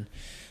men.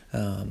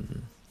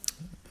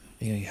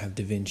 You have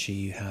Da Vinci.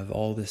 You have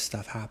all this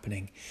stuff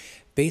happening,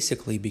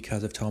 basically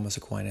because of Thomas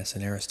Aquinas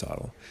and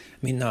Aristotle.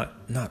 I mean, not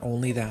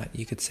only that.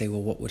 You could say,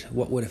 well, what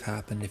would have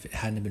happened if it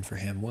hadn't been for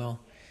him? Well,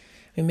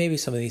 I mean, maybe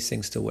some of these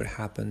things still would have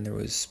happened. There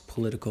was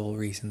political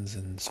reasons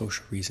and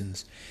social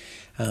reasons.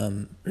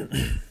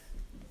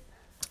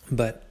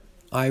 But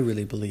I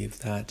really believe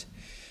that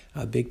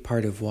a big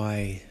part of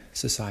why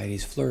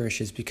societies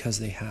flourish is because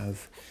they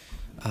have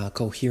a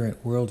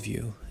coherent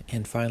worldview.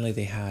 And finally,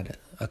 they had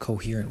a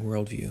coherent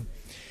worldview.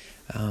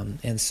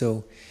 And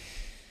so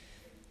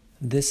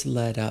this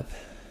led up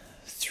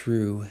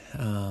through,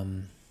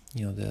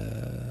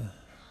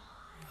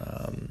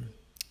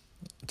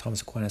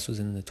 Thomas Aquinas was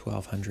in the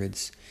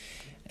 1200s,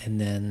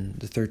 and then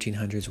the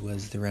 1300s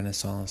was the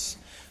Renaissance,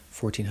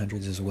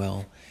 1400s as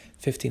well.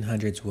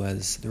 1500s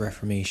was the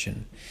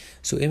Reformation.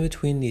 So in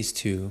between these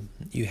two,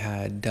 you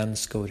had Duns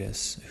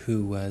Scotus,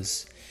 who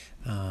was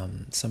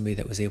somebody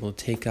that was able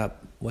to take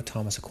up what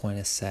Thomas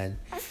Aquinas said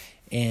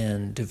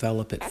and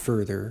develop it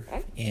further,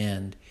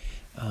 and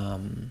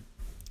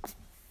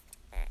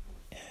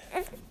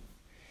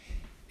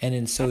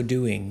in so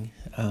doing,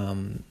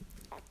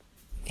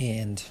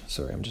 and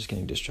sorry, I'm just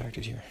getting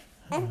distracted here.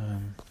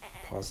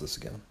 Pause this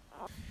again.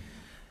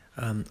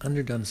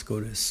 Under Duns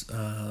Scotus,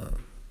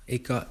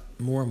 it got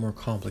more and more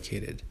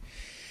complicated.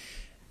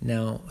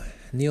 Now,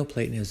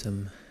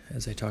 Neoplatonism,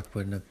 as I talked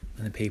about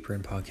in a paper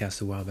and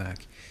podcast a while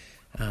back,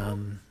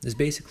 is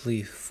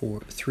basically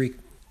three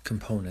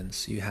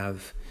components. You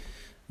have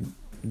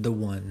the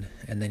one,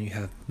 and then you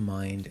have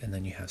mind, and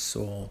then you have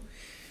soul.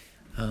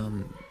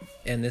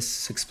 And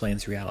this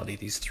explains reality,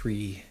 these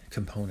three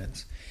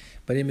components.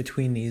 But in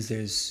between these,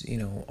 there's,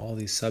 all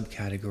these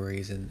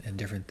subcategories and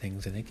different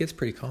things, and it gets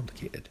pretty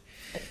complicated.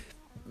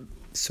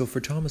 So for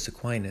Thomas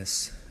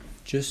Aquinas,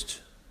 just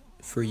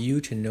for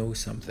you to know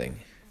something,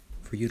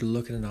 for you to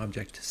look at an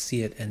object,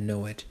 see it and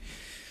know it,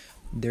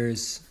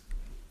 there's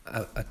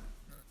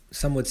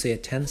some would say a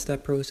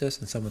 10-step process,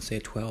 and some would say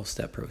a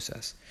 12-step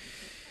process.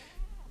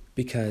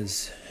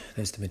 Because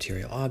there's the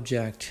material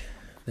object,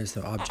 there's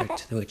the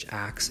object which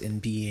acts in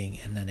being,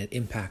 and then it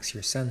impacts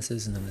your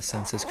senses, and then the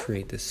senses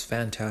create this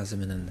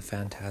phantasm, and then the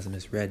phantasm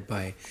is read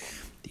by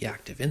the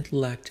active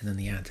intellect, and then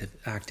the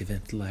active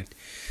intellect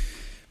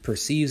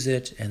perceives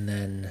it, and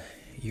then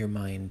your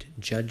mind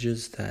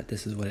judges that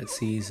this is what it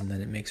sees, and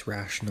then it makes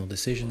rational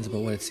decisions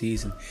about what it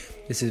sees, and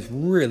this is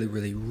really,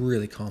 really,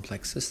 really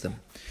complex system.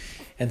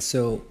 And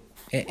so,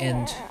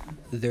 and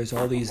there's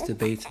all these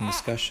debates and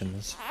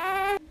discussions,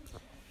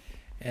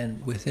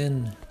 and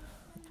within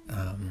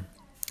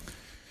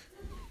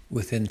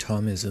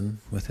Thomism,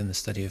 within the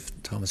study of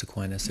Thomas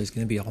Aquinas, there's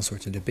going to be all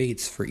sorts of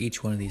debates for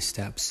each one of these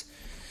steps.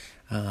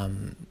 I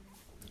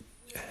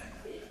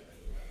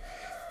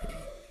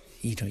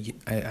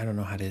don't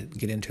know how to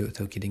get into it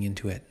without getting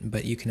into it,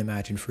 but you can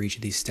imagine for each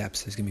of these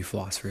steps, there's going to be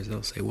philosophers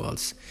that'll say, well,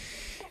 it's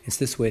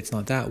this way, it's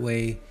not that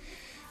way.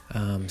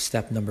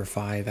 Step number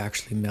 5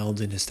 actually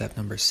melds into step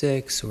number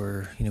 6,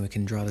 or, we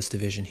can draw this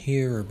division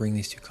here, or bring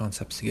these two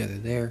concepts together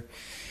there.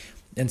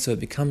 And so it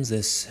becomes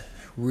this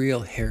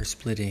real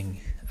hair-splitting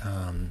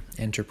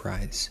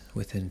enterprise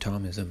within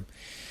Thomism,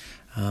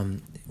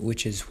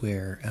 which is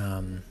where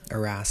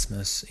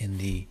Erasmus,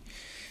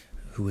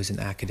 who was an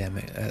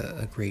academic,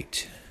 a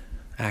great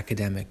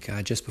academic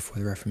just before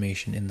the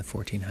Reformation in the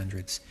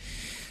 1400s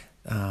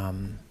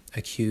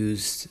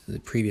accused the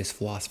previous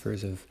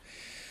philosophers of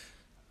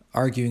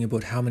arguing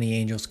about how many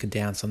angels could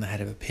dance on the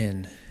head of a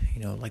pin,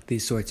 like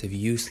these sorts of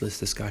useless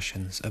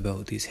discussions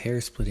about these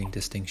hair-splitting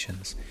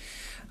distinctions.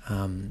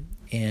 So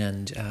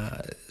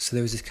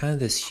there was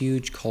this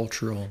huge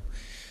cultural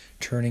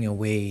turning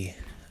away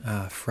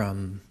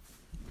from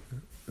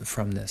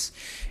this.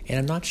 And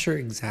I'm not sure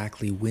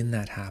exactly when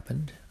that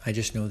happened. I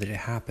just know that it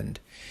happened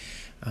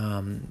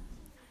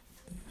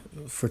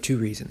for two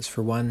reasons.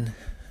 For one,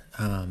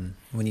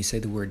 when you say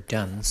the word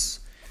dunce,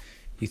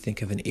 you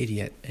think of an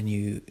idiot, and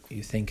you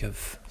think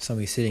of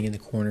somebody sitting in the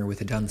corner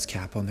with a dunce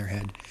cap on their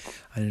head.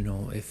 I don't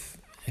know if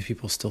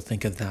people still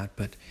think of that,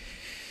 but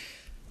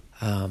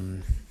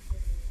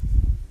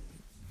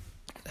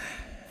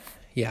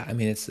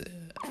it's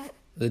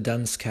the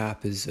dunce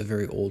cap is a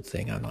very old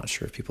thing. I'm not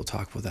sure if people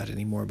talk about that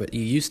anymore, but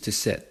you used to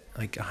sit,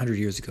 like 100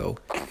 years ago,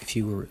 if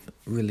you were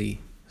really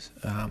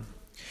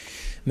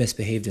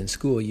misbehaved in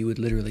school, you would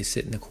literally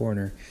sit in the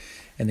corner,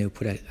 and they would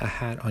put a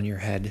hat on your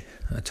head,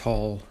 a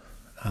tall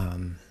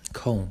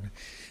cone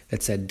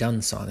that said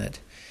dunce on it,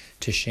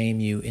 to shame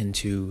you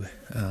into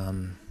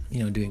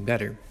doing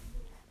better.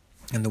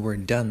 And the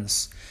word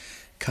dunce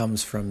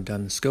comes from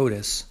Duns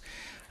Scotus,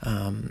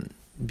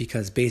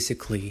 because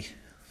basically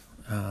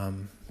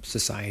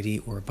society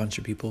or a bunch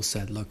of people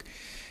said, look,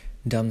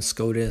 Duns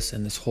Scotus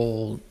and this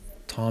whole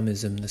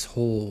Thomism, this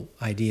whole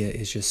idea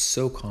is just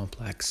so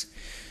complex,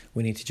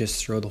 we need to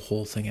just throw the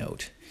whole thing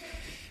out.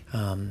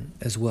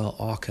 As well,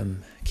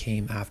 Occam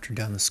came after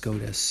Duns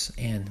Scotus,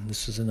 and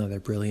this was another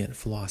brilliant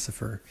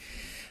philosopher,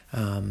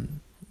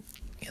 and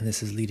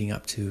this is leading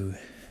up to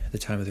the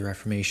time of the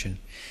Reformation.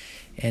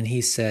 And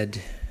he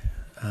said,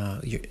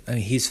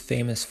 he's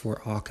famous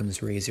for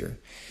Occam's razor,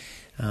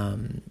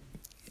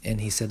 and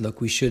he said,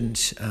 look, we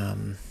shouldn't, I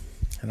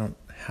don't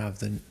have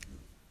the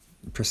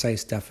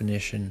precise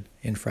definition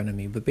in front of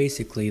me, but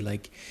basically,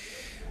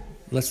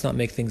 let's not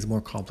make things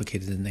more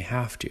complicated than they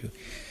have to.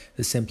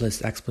 The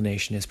simplest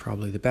explanation is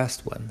probably the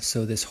best one.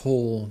 So this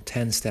whole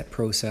 10-step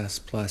process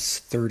plus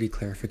 30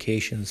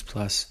 clarifications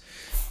plus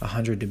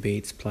 100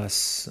 debates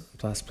plus,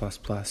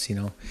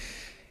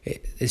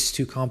 it's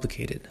too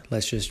complicated.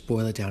 Let's just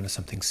boil it down to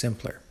something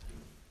simpler.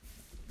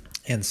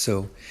 And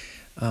so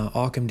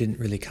Occam didn't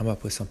really come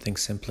up with something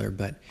simpler,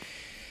 but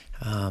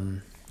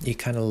he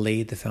kind of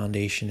laid the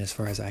foundation, as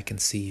far as I can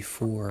see,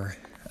 for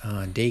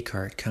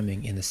Descartes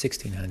coming in the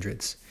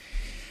 1600s.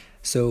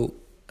 So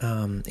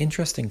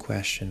interesting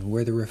question.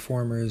 Were the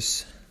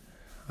reformers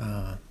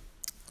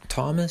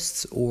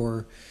Thomists,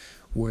 or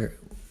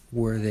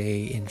were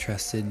they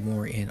interested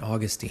more in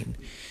Augustine?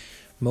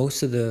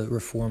 Most of the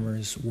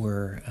reformers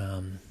were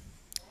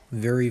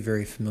very,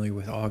 very familiar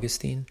with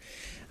Augustine.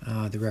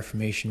 The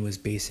Reformation was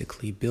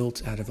basically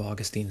built out of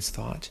Augustine's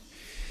thought.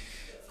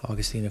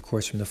 Augustine, of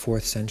course, from the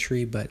 4th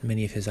century, but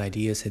many of his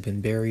ideas had been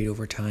buried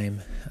over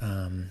time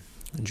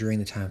during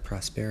the time of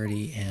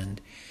prosperity and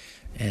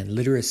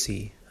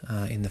literacy.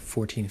 In the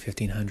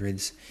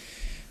 1500s,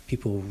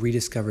 people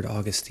rediscovered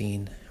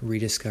Augustine,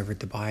 rediscovered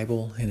the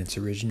Bible in its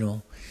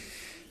original,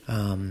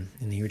 in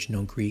the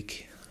original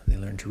Greek. They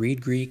learned to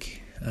read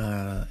Greek,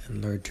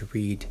 and learned to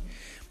read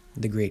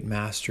the great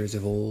masters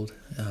of old,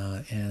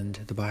 and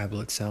the Bible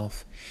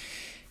itself.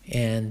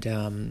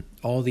 And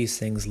all these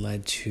things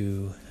led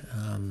to,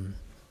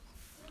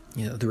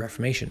 the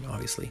Reformation,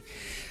 obviously.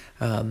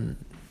 And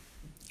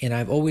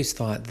I've always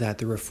thought that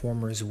the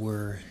reformers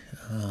were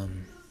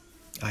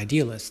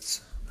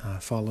idealists,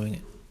 following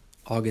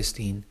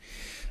Augustine,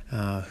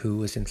 who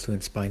was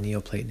influenced by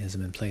Neoplatonism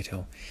and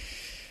Plato.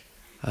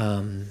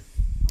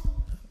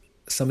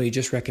 Somebody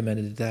just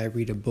recommended that I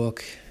read a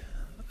book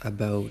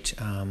about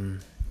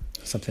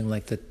something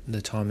like the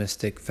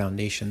Thomistic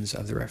foundations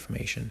of the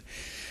Reformation,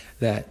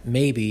 that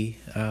maybe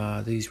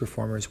these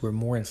reformers were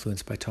more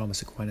influenced by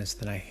Thomas Aquinas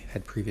than I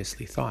had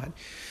previously thought,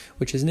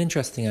 which is an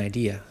interesting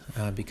idea,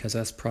 because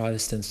us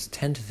Protestants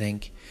tend to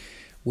think,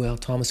 well,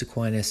 Thomas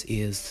Aquinas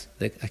is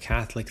a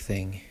Catholic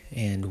thing,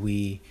 and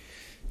we,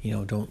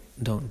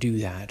 don't do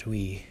that.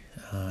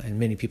 And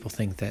many people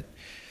think that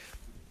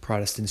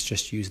Protestants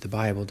just use the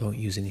Bible, don't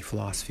use any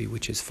philosophy,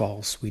 which is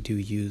false. We do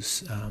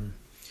use,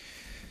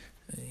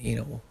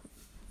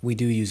 we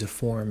do use a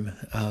form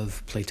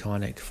of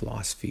Platonic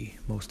philosophy,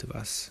 most of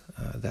us,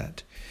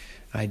 that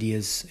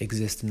ideas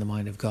exist in the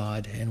mind of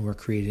God, and we're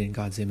created in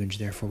God's image,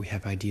 therefore we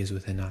have ideas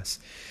within us.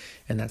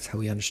 And that's how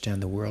we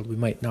understand the world. We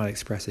might not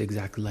express it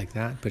exactly like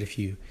that, but if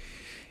you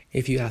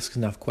ask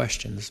enough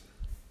questions,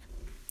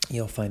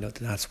 you'll find out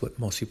that that's what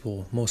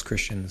most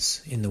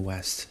Christians in the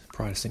West,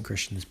 Protestant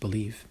Christians,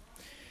 believe,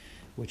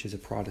 which is an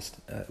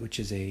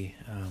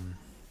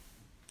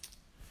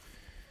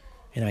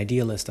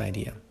idealist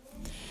idea.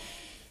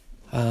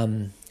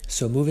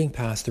 So moving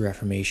past the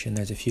Reformation,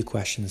 there's a few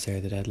questions there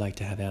that I'd like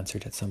to have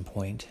answered at some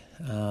point.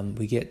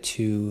 We get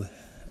to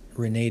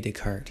René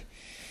Descartes.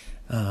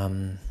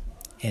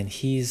 And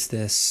he's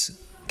this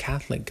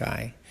Catholic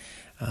guy,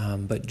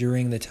 but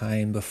during the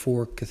time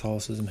before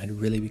Catholicism had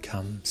really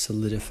become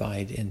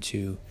solidified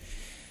into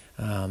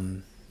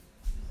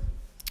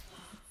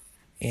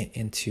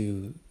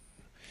into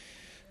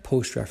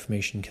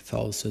post-Reformation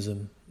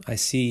Catholicism. I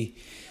see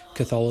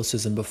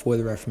Catholicism before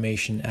the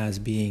Reformation as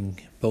being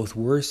both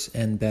worse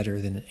and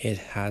better than it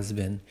has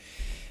been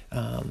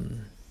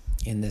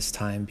in this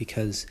time,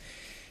 because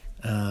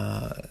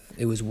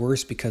it was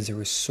worse because there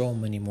were so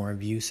many more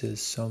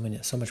abuses, so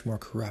much more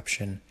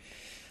corruption,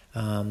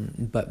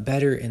 but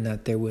better in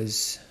that there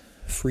was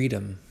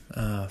freedom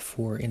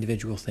for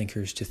individual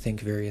thinkers to think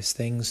various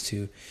things,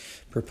 to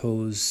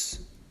propose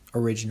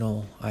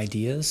original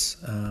ideas,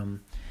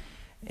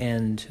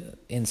 and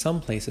in some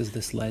places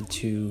this led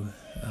to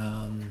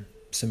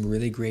some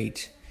really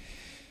great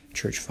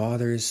church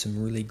fathers,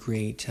 some really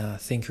great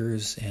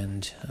thinkers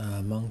and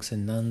monks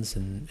and nuns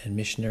and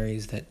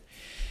missionaries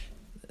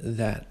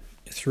that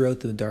throughout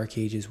the Dark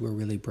Ages were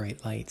really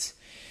bright lights.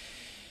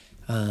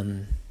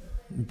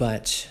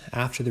 But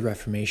after the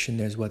Reformation,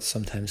 there's what's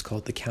sometimes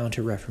called the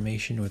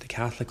Counter-Reformation or the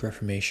Catholic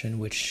Reformation,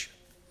 which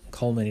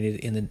culminated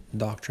in the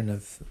doctrine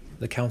of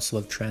the Council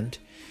of Trent,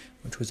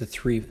 which was a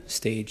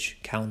 3-stage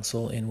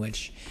council in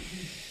which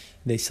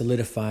they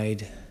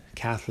solidified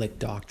Catholic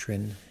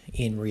doctrine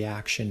in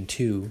reaction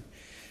to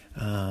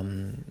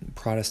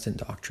Protestant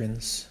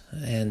doctrines.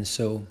 And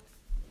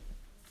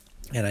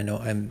I know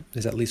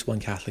there's at least one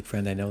Catholic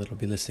friend I know that'll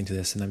be listening to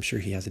this, and I'm sure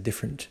he has a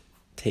different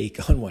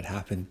take on what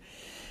happened.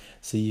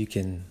 So you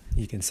can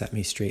set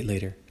me straight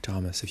later,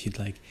 Thomas, if you'd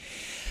like.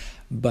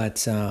 But,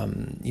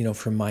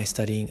 from my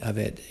studying of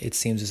it, it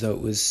seems as though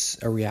it was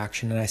a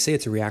reaction. And I say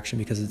it's a reaction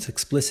because it's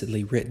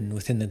explicitly written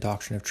within the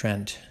Doctrine of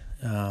Trent.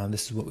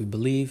 This is what we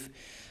believe.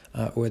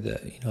 Or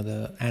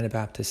the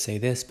Anabaptists say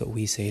this, but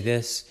we say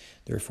this.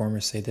 The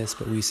Reformers say this,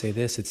 but we say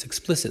this. It's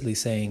explicitly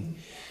saying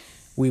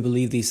we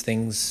believe these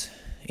things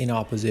in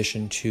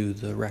opposition to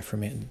the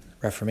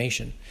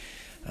Reformation,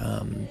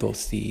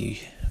 both the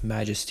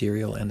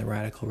magisterial and the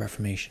radical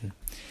Reformation.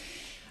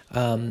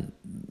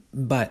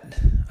 But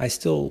I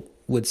still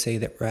would say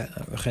that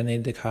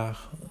René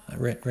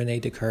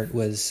Descartes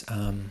was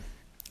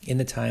in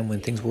the time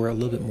when things were a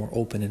little bit more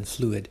open and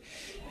fluid,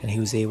 and he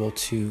was able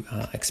to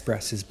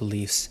express his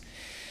beliefs.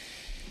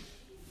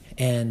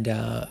 And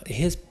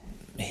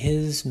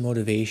his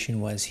motivation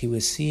was, he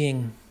was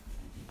seeing,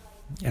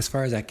 as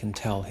far as I can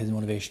tell, his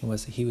motivation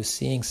was that he was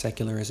seeing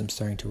secularism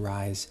starting to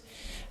rise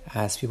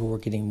as people were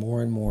getting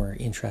more and more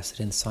interested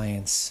in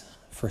science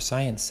for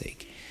science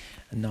sake,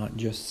 and not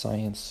just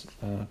science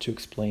to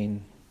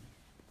explain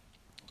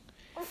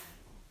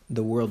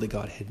the world that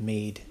God had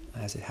made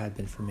as it had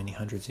been for many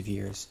hundreds of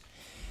years.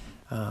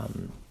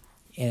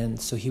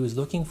 And so he was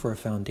looking for a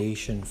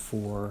foundation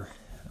for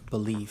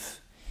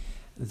belief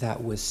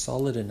that was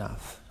solid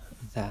enough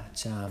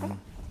that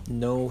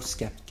no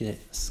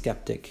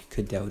skeptic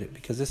could doubt it,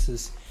 because this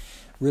is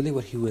really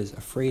what he was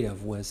afraid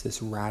of, was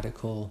this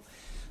radical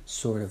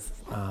sort of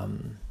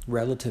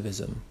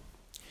relativism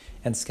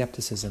and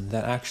skepticism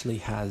that actually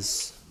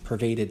has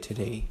pervaded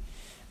today,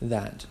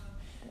 that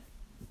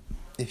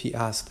if you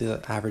ask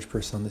the average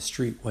person on the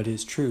street what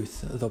is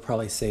truth, they'll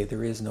probably say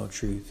there is no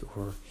truth,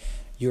 or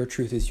your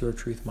truth is your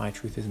truth, my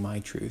truth is my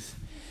truth.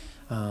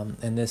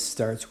 And this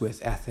starts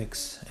with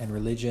ethics and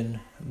religion,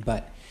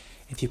 but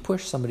if you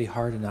push somebody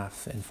hard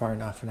enough and far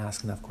enough and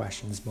ask enough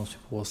questions, most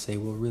people will say,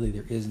 well, really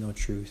there is no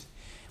truth.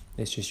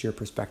 It's just your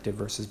perspective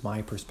versus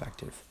my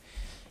perspective.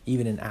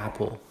 Even an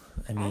apple,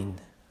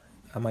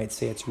 I might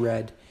say it's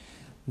red,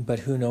 but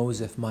who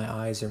knows if my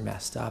eyes are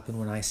messed up, and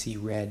when I see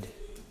red,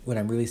 what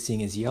I'm really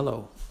seeing is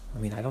yellow.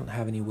 I don't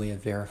have any way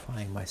of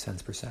verifying my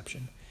sense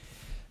perception.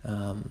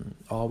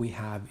 All we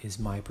have is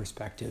my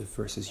perspective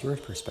versus your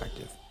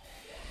perspective.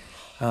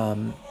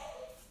 And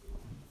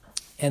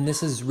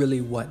this is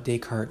really what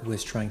Descartes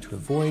was trying to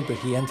avoid, but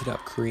he ended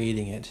up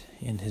creating it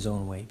in his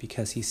own way,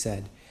 because he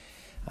said,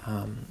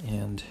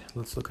 and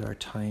let's look at our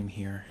time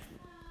here.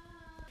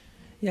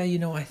 Yeah,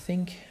 I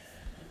think,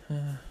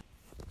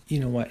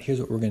 here's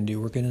what we're going to do.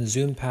 We're going to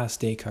zoom past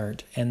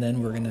Descartes, and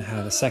then we're going to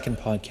have a second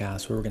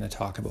podcast where we're going to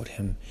talk about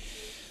him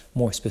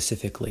more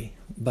specifically.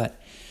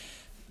 But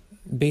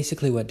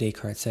basically what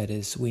Descartes said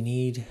is we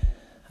need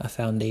a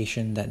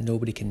foundation that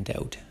nobody can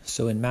doubt.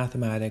 So in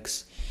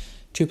mathematics,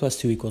 2 +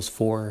 2 =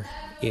 4.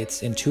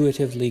 It's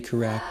intuitively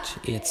correct.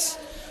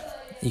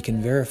 You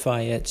can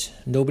verify it.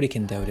 Nobody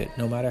can doubt it.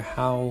 No matter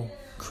how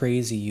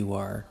crazy you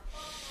are,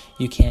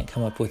 you can't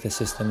come up with a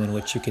system in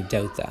which you could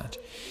doubt that.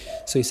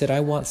 So he said,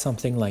 I want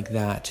something like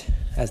that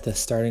as the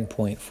starting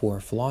point for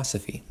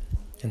philosophy.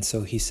 And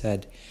so he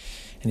said,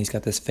 and he's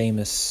got this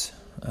famous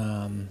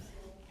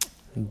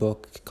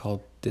book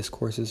called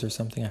Discourses or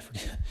something. I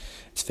forget.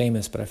 It's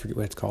famous, but I forget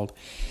what it's called.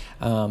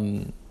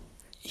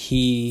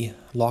 He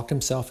locked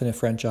himself in a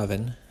French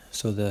oven,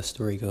 so the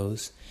story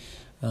goes,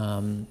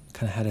 kind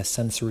of had a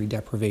sensory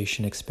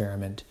deprivation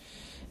experiment,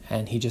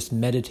 and he just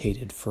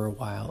meditated for a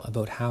while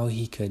about how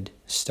he could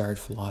start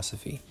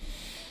philosophy.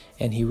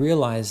 And he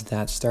realized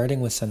that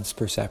starting with sense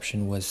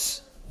perception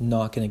was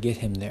not going to get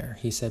him there.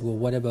 He said, well,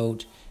 what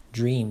about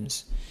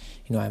dreams?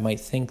 I might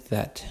think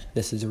that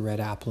this is a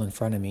red apple in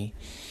front of me,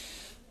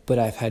 but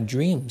I've had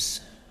dreams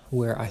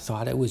where I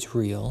thought it was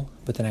real,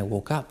 but then I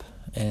woke up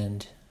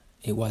and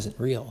it wasn't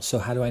real. So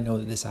how do I know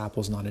that this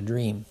apple's not a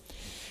dream?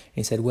 And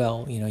he said,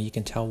 well, you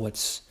can tell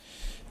what's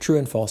true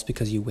and false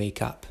because you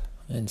wake up.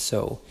 And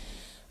so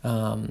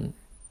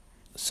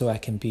I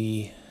can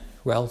be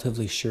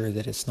relatively sure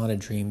that it's not a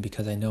dream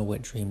because I know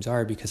what dreams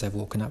are because I've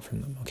woken up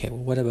from them. Okay,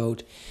 well, what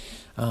about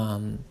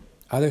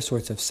other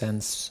sorts of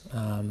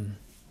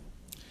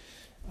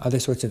other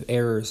sorts of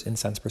errors in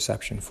sense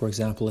perception? For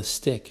example, a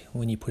stick,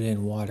 when you put it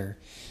in water,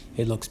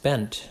 it looks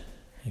bent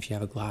if you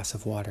have a glass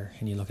of water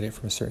and you look at it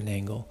from a certain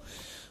angle,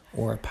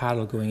 or a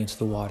paddle going into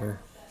the water.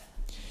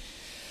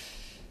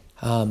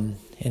 And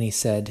he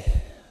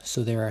said,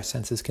 so there our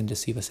senses can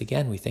deceive us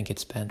again. We think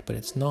it's bent, but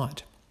it's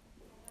not.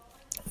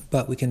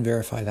 But we can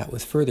verify that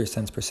with further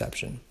sense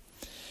perception.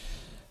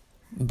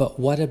 But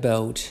what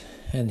about,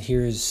 and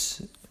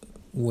here's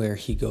where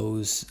he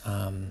goes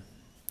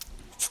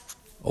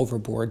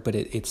overboard, but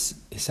it's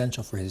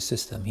essential for his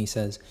system. He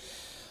says,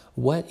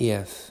 what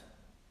if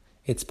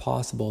it's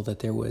possible that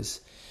there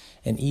was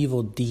an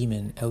evil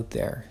demon out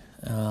there?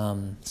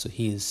 So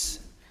he's,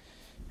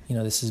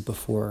 this is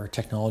before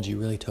technology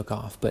really took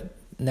off, but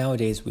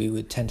nowadays we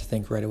would tend to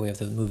think right away of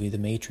the movie The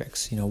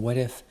Matrix. What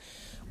if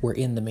we're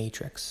in the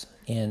Matrix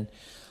and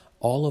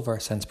all of our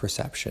sense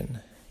perception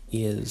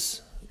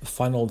is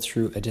funneled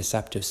through a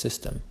deceptive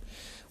system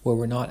where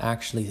we're not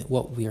actually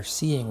what we are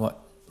seeing,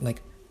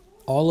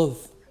 all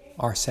of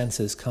our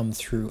senses come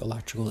through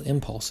electrical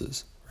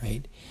impulses,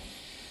 right?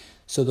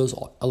 So those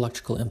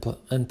electrical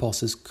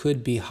impulses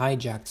could be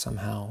hijacked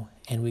somehow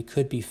and we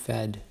could be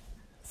fed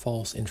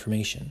false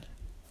information.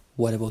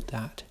 What about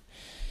that?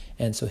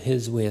 And so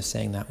his way of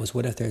saying that was,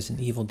 what if there's an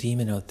evil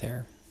demon out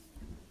there?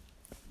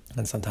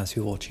 And sometimes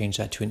people will change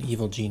that to an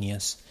evil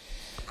genius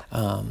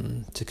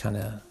to kind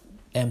of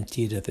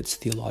empty it of its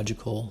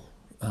theological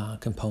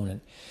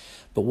component.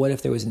 But what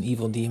if there was an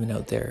evil demon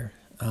out there?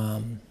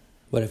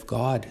 What if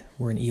God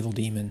were an evil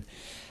demon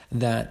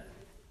that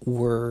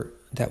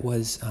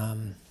was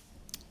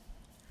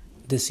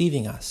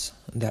deceiving us?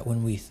 That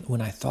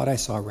when I thought I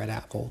saw a red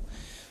apple,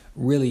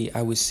 really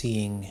I was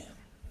seeing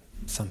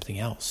something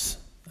else,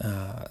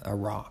 a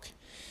rock.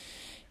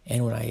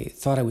 And when I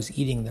thought I was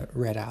eating the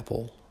red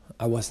apple,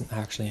 I wasn't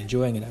actually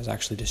enjoying it. I was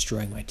actually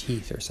destroying my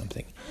teeth or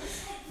something.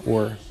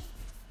 Or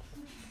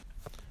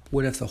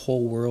what if the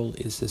whole world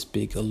is this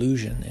big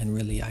illusion and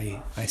really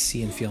I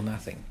see and feel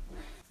nothing?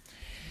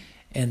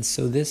 And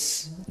so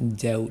this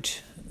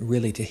doubt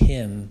really to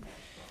him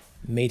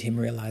made him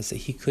realize that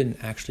he couldn't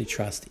actually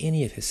trust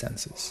any of his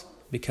senses,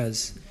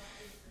 because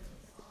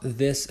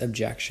this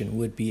objection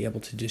would be able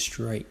to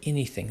destroy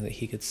anything that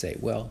he could say.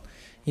 Well,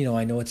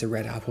 I know it's a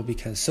red apple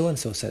because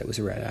so-and-so said it was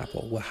a red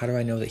apple. Well, how do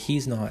I know that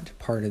he's not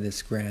part of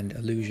this grand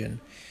illusion?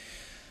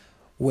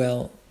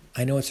 Well,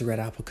 I know it's a red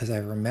apple because I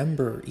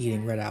remember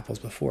eating red apples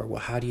before.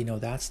 Well, how do you know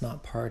that's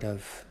not part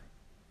of,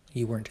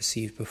 you weren't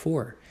deceived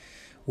before?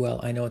 Well,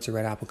 I know it's a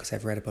red apple because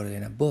I've read about it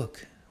in a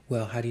book.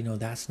 Well, how do you know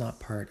that's not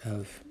part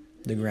of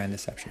the grand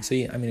deception? So,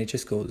 it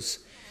just goes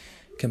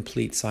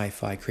complete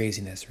sci-fi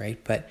craziness, right?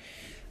 But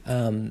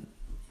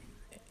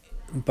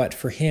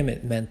for him,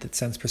 it meant that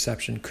sense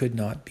perception could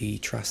not be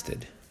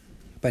trusted.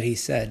 But he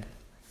said,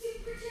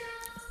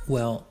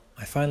 well,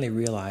 I finally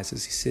realized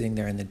as he's sitting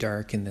there in the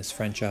dark in this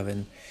French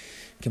oven,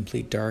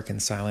 complete dark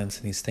and silence,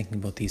 and he's thinking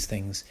about these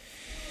things,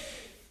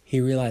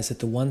 he realized that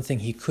the one thing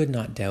he could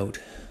not doubt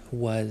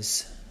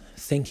was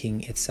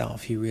thinking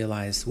itself. He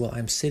realized, well,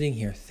 I'm sitting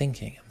here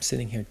thinking, I'm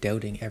sitting here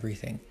doubting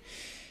everything.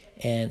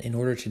 And in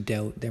order to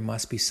doubt, there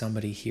must be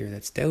somebody here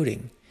that's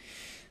doubting.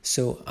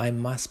 So I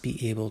must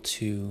be able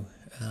to,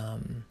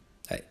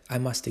 I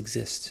must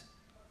exist.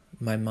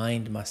 My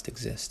mind must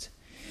exist.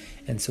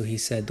 And so he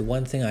said, the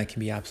one thing I can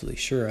be absolutely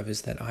sure of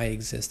is that I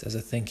exist as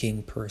a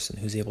thinking person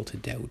who's able to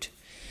doubt,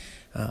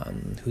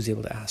 who's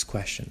able to ask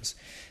questions.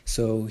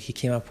 So he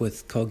came up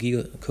with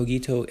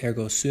cogito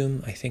ergo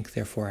sum, I think,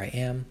 therefore I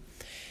am.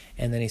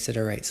 And then he said,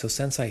 all right, so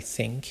since I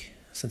think,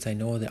 since I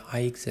know that I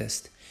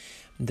exist,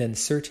 then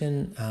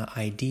certain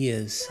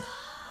ideas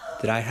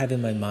that I have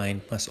in my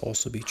mind must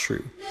also be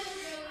true.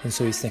 And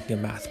so he's thinking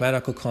of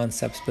mathematical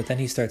concepts, but then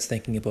he starts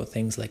thinking about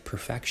things like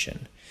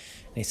perfection.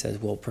 And he says,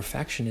 well,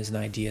 perfection is an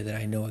idea that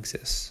I know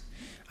exists.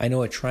 I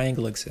know a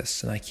triangle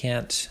exists, and I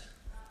can't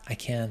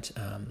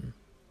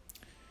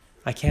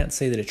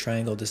say that a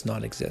triangle does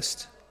not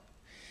exist.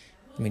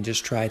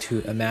 Just try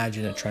to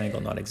imagine a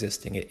triangle not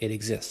existing. It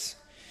exists.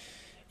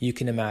 You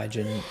can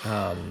imagine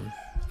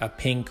a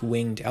pink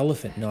winged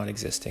elephant not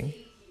existing.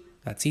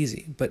 That's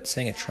easy. But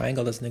saying a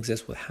triangle doesn't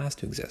exist, well, it has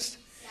to exist.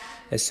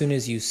 As soon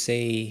as you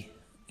say,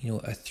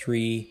 a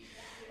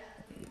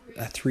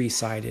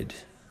three-sided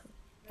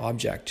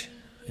object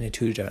in a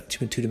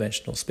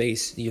two-dimensional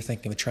space, you're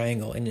thinking of a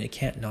triangle, and it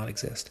can't not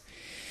exist.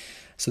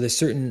 So there's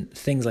certain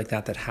things like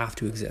that have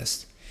to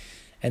exist.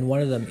 And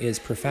one of them is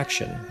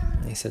perfection.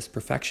 And he says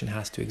perfection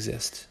has to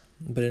exist.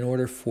 But in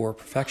order for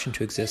perfection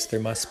to exist, there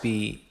must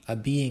be a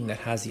being that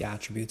has the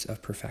attributes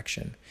of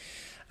perfection.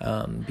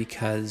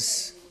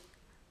 Because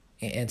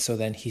And so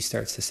then he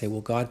starts to say,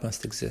 well, God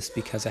must exist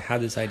because I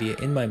have this idea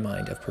in my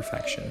mind of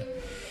perfection.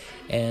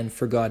 And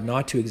for God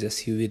not to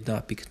exist, he would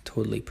not be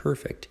totally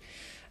perfect.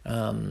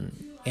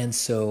 And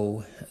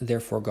so,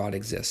 therefore, God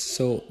exists.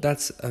 So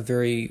that's a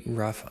very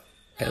rough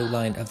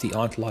outline of the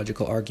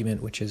ontological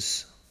argument, which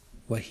is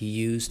what he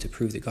used to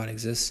prove that God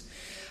exists.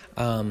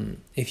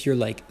 If you're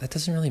like, that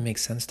doesn't really make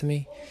sense to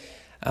me,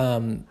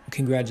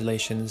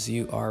 congratulations,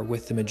 you are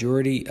with the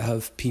majority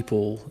of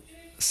people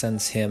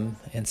since him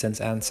and since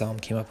Anselm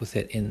came up with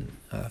it in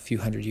a few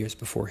hundred years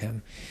before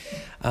him.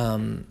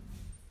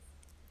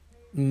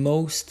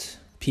 Most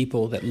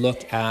people that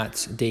look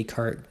at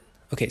Descartes,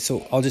 okay,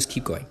 so I'll just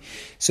keep going.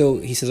 So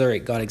he says, all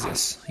right, God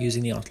exists,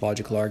 using the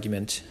ontological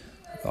argument,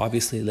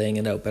 obviously laying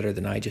it out better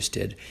than I just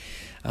did.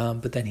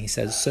 But then he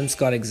says, since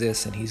God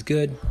exists and he's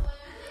good,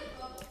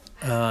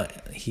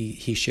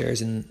 he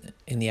shares in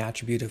the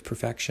attribute of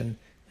perfection,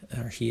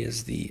 or he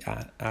is the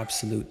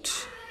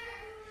absolute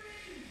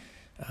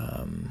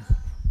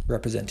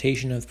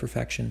representation of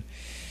perfection.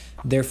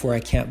 Therefore, I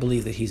can't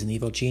believe that he's an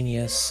evil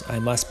genius. I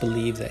must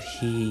believe that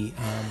he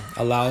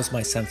allows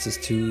my senses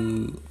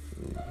to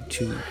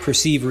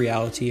perceive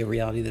reality, a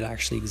reality that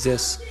actually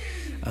exists,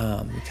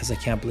 because I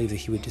can't believe that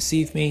he would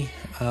deceive me.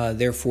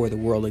 Therefore, the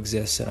world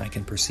exists and I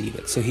can perceive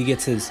it. So he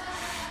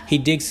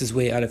digs his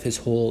way out of his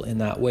hole in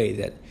that way,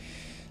 that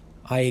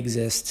I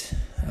exist,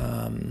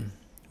 and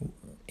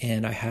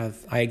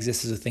I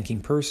exist as a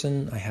thinking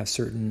person. I have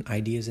certain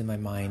ideas in my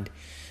mind.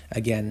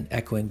 Again,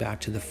 echoing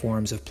back to the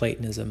forms of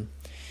Platonism,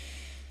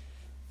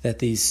 that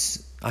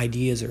these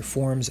ideas or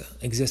forms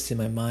exist in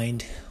my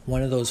mind.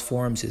 One of those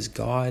forms is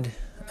God,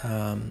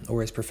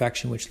 or as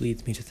perfection, which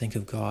leads me to think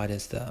of God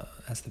as the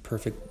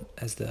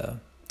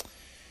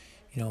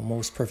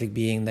most perfect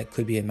being that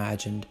could be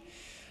imagined.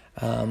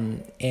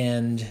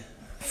 And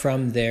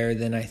from there,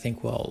 then I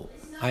think, well,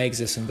 I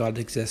exist and God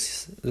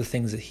exists. The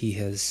things that he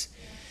has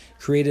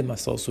created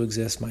must also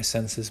exist. My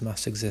senses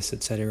must exist,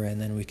 etc. And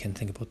then we can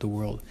think about the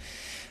world.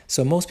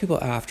 So most people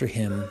after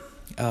him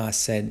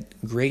said,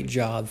 great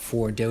job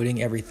for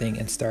doubting everything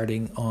and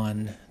starting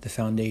on the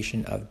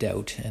foundation of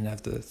doubt and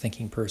of the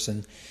thinking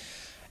person.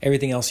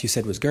 Everything else you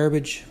said was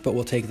garbage, but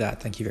we'll take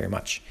that. Thank you very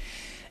much.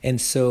 And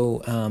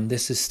so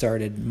this has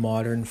started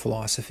modern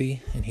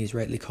philosophy, and he's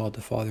rightly called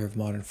the father of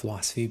modern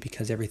philosophy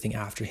because everything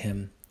after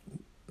him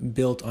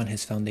built on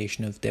his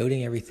foundation of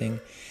doubting everything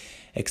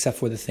except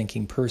for the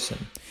thinking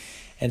person.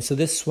 And so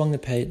this swung the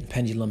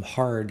pendulum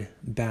hard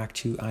back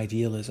to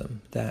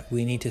idealism, that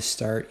we need to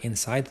start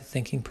inside the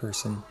thinking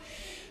person,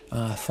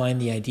 find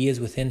the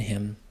ideas within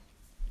him,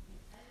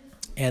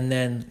 and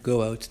then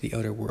go out to the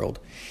outer world.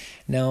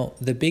 Now,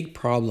 the big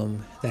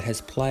problem that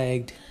has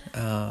plagued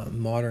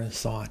modern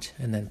thought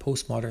and then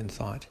postmodern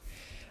thought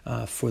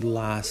for the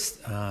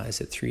last,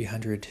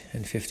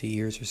 350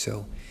 years or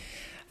so,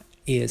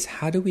 is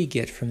how do we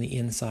get from the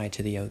inside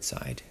to the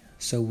outside?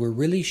 So we're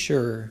really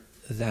sure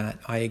that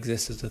I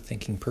exist as a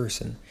thinking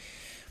person,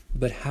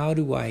 but how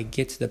do I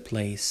get to the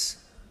place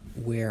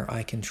where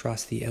I can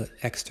trust the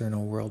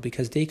external world?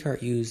 Because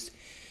Descartes used,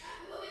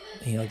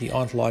 the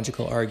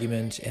ontological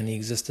argument and the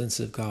existence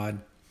of God.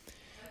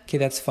 Okay,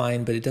 that's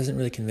fine, but it doesn't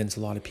really convince a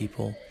lot of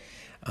people.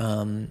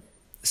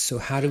 So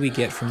how do we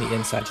get from the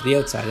inside to the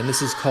outside? And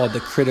this is called the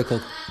critical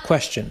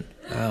question.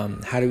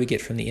 How do we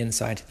get from the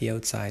inside to the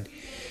outside?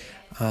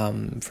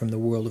 From the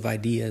world of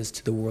ideas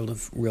to the world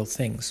of real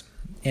things?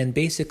 And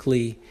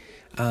basically,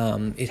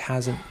 it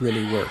hasn't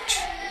really worked.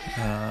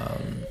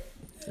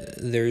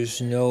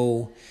 There's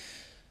no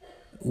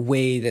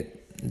way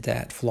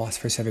that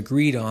philosophers have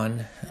agreed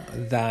on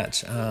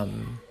that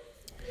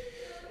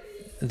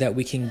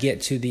we can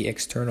get to the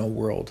external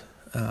world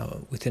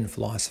within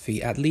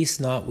philosophy, at least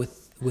not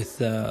with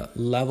the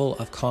level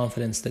of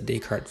confidence that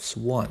Descartes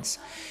wants.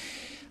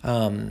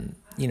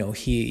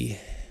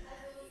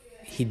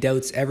 He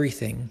doubts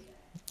everything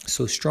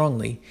so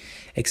strongly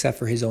except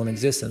for his own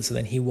existence. So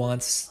then he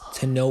wants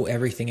to know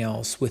everything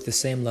else with the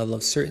same level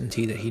of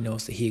certainty that he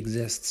knows that he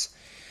exists.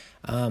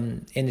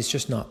 And it's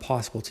just not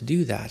possible to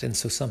do that. And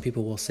so some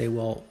people will say,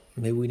 well,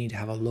 maybe we need to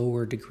have a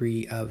lower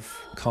degree of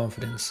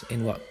confidence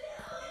in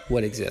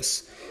what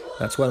exists.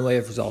 That's one way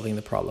of resolving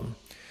the problem.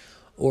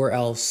 Or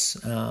else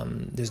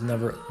there's a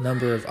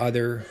number of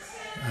other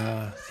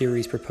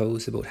theories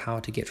proposed about how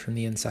to get from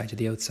the inside to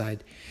the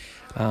outside.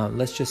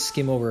 Let's just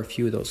skim over a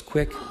few of those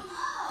quick.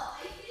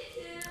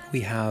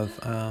 We have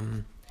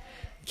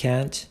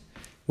Kant.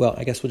 Well,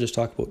 I guess we'll just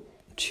talk about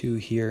two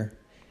here.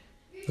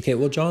 Okay,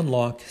 well, John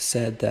Locke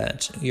said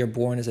that you're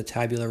born as a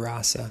tabula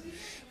rasa,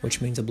 which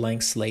means a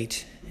blank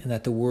slate, and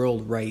that the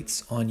world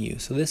writes on you.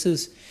 So this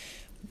is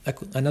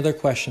another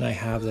question I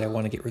have that I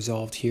want to get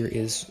resolved here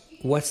is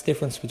what's the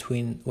difference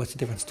between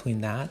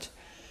that,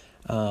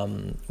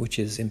 which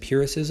is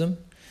empiricism,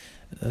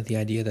 the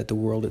idea that the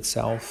world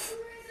itself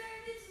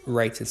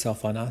writes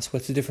itself on us.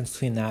 What's the difference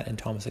between that and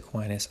Thomas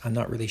Aquinas? I'm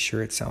not really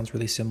sure. It sounds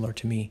really similar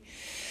to me.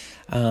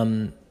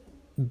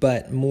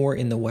 But more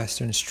in the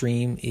Western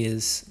stream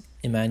is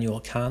Immanuel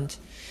Kant,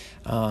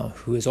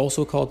 who is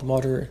also called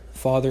the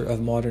father of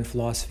modern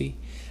philosophy.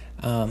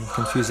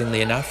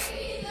 confusingly enough.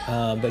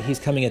 But he's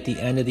coming at the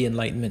end of the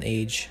Enlightenment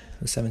age,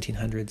 the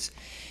 1700s.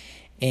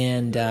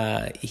 And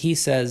he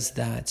says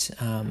that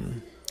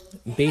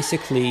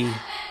basically,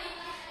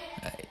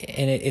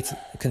 and it's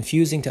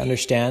confusing to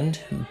understand,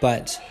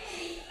 but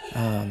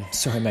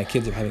sorry, my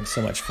kids are having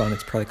so much fun.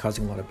 It's probably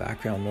causing a lot of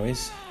background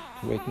noise.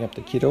 Waking up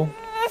the kiddo.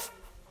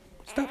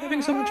 Stop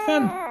having so much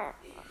fun. All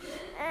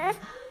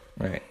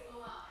right.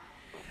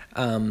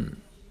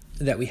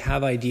 That we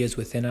have ideas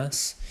within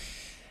us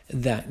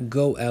that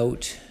go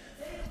out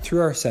through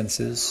our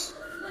senses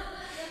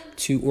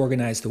to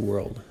organize the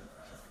world.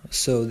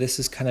 So this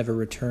is kind of a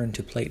return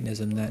to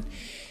Platonism that,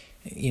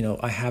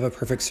 I have a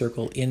perfect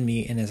circle in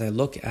me, and as I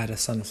look at a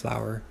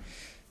sunflower,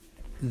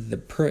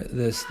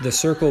 the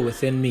circle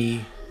within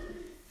me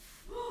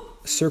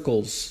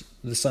circles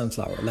the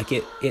sunflower. Like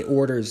it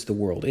orders the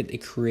world.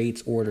 It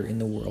creates order in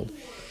the world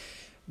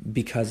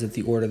because of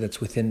the order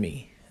that's within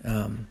me.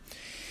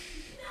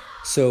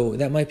 So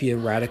that might be a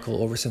radical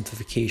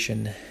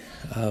oversimplification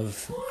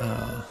of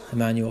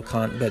Immanuel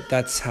Kant, but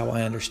that's how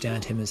I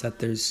understand him, is that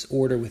there's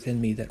order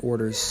within me that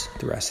orders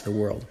the rest of the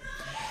world.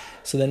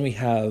 So then we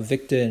have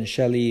Fichte and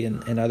Shelley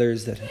and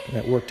others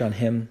that worked on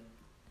him.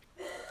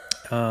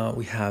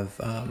 We have,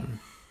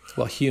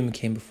 Hume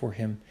came before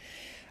him.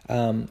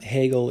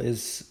 Hegel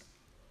is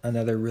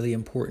another really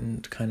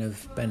important kind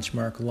of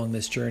benchmark along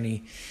this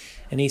journey.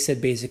 And he said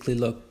basically,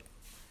 look,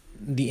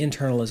 the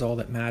internal is all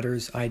that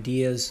matters.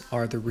 Ideas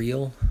are the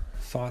real.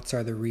 Thoughts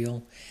are the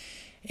real.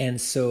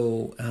 And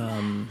so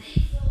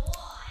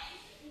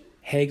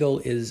Hegel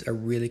is a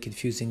really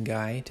confusing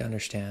guy to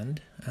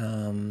understand.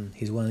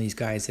 He's one of these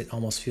guys that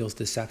almost feels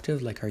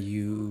deceptive. Like, are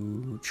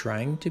you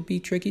trying to be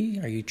tricky?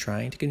 Are you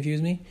trying to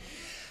confuse me?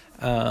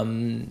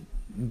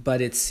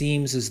 But it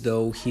seems as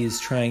though he's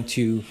trying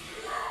to,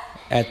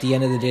 at the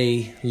end of the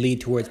day,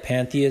 lead towards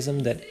pantheism,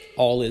 that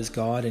all is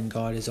God and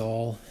God is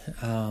all.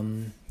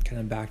 Kind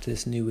of back to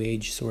this New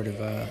Age sort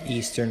of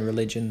Eastern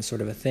religion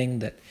sort of a thing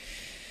that,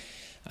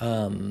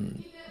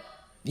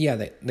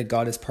 that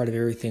God is part of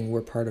everything.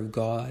 We're part of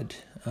God.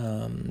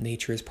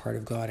 Nature is part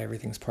of God.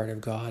 Everything's part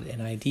of God.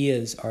 And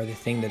ideas are the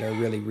thing that are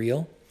really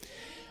real.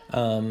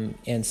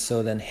 And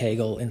so then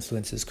Hegel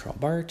influences Karl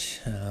Barth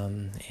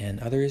and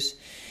others.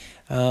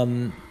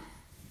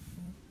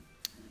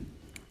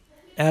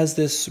 As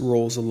this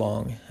rolls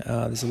along,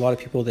 there's a lot of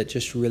people that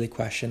just really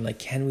question, like,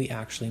 can we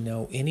actually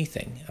know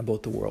anything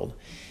about the world?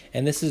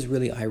 And this is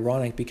really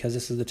ironic because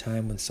this is the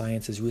time when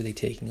science is really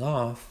taking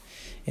off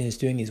and is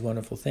doing these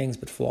wonderful things,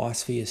 but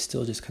philosophy is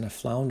still just kind of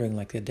floundering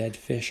like a dead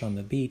fish on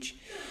the beach,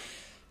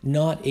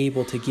 not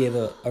able to give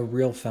a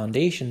real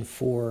foundation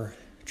for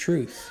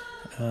truth,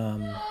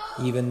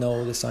 even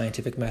though the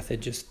scientific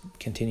method just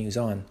continues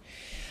on.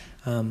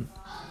 And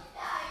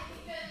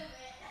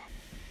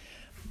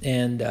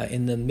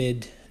in the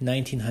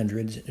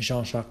mid-1900s,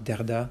 Jean-Jacques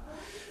Derrida,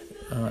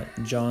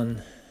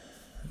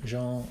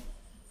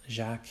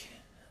 Jean-Jacques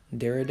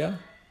Derrida,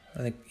 I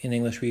think in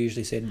English we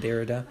usually say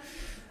Derrida.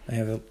 I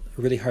have a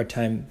really hard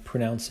time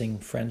pronouncing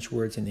French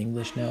words in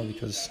English now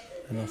because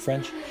I know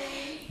French.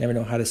 Never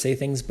know how to say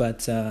things, but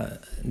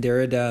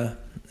Derrida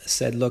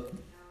said, look,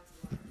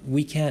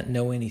 we can't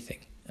know anything.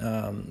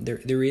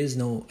 There is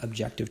no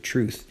objective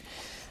truth.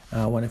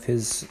 One of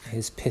his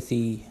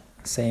pithy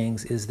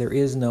sayings is, there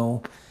is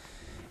no,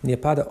 il n'y a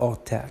pas de hors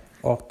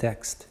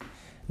texte.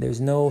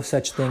 There's no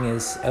such thing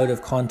as out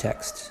of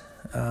context.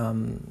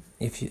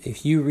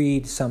 If you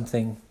read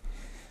something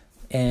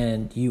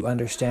and you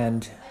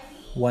understand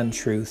one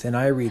truth, and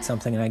I read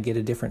something and I get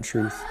a different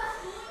truth,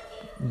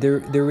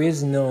 there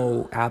is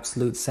no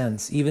absolute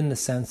sense. Even the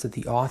sense that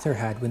the author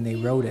had when they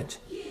wrote it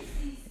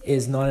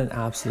is not an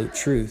absolute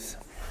truth.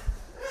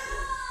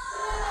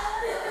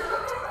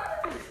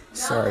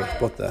 Sorry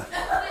about the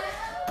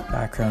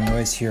background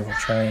noise here. We'll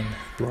try and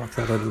block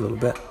that out a little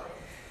bit.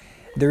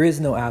 There is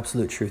no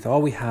absolute truth.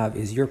 All we have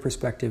is your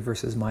perspective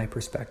versus my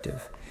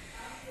perspective.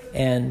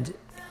 And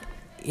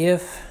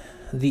if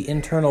the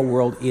internal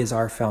world is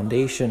our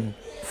foundation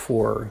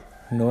for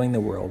knowing the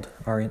world,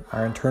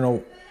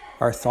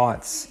 our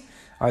thoughts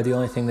are the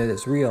only thing that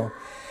is real,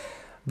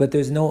 but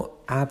there's no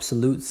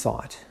absolute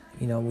thought.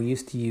 We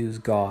used to use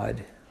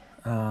God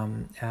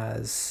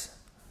as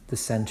the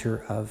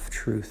center of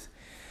truth.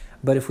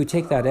 But if we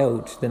take that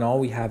out, then all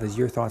we have is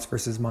your thoughts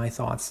versus my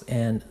thoughts.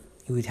 And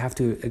we'd have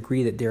to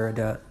agree that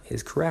Derrida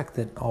is correct,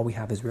 that all we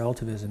have is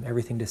relativism.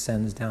 Everything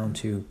descends down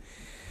to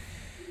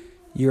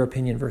your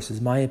opinion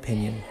versus my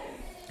opinion.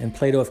 And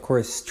Plato, of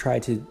course,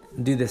 tried to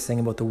do this thing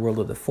about the world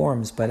of the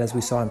forms. But as we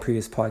saw in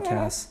previous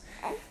podcasts,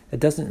 it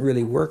doesn't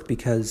really work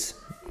because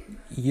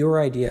your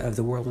idea of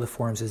the world of the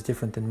forms is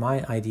different than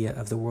my idea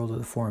of the world of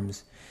the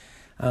forms.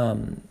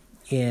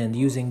 And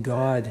using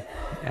God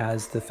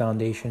as the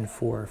foundation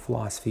for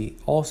philosophy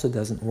also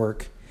doesn't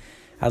work,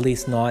 at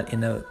least not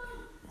in a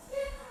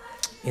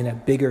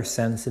bigger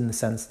sense, in the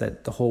sense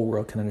that the whole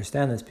world can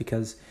understand this,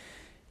 because,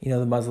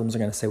 the Muslims are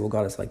going to say, well,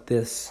 God is like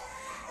this.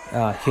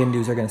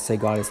 Hindus are going to say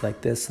God is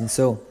like this. And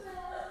so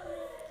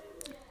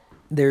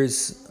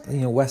there's,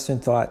 Western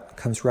thought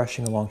comes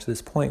rushing along to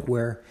this point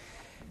where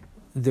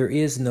there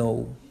is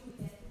no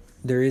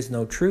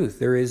truth.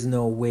 There is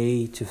no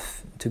way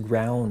to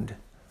ground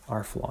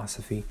our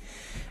philosophy.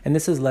 And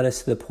this has led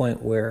us to the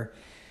point where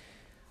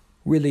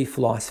really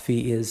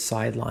philosophy is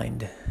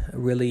sidelined.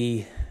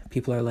 Really,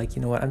 people are like,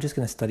 you know what, I'm just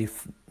going to study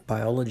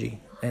biology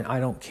and I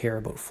don't care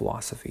about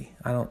philosophy.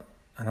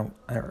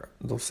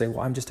 They'll say, well,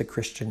 I'm just a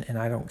Christian and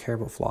I don't care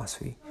about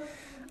philosophy.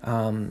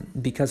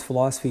 Because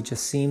philosophy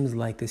just seems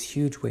like this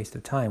huge waste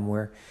of time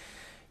where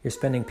you're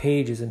spending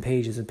pages and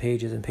pages and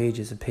pages and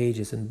pages and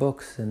pages and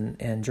books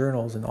and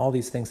journals and all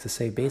these things to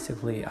say,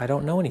 basically, I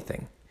don't know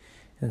anything.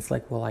 And it's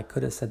like, well, I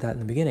could have said that in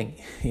the beginning,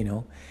 you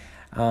know.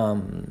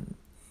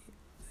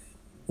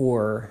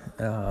 Or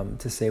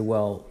to say,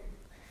 well,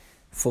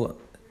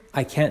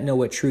 I can't know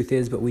what truth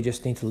is, but we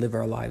just need to live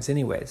our lives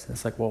anyways. And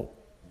it's like, well,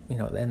 you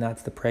know, and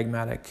that's the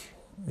pragmatic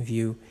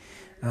view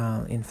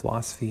in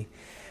philosophy.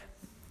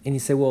 And you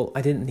say, well,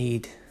 I didn't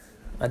need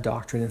a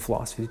doctorate in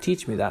philosophy to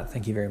teach me that.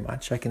 Thank you very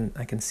much. I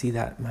can see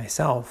that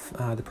myself.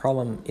 The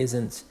problem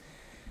isn't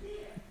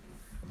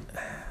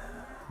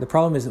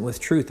with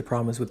truth. The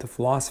problem is with the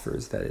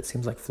philosophers, that it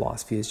seems like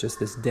philosophy is just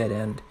this dead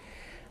end.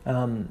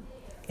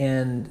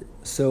 And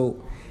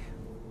so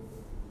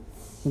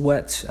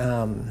what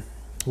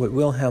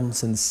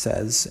Wilhelmsen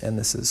says, and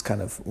this is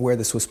kind of where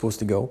this was supposed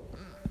to go,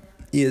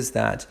 is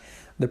that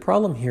the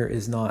problem here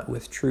is not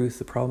with truth.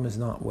 The problem is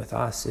not with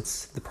us.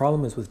 The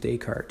problem is with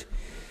Descartes.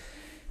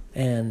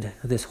 And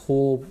this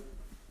whole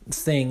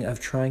thing of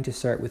trying to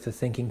start with a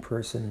thinking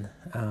person,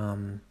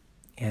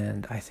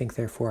 and I think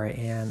therefore I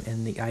am,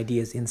 and the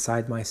ideas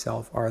inside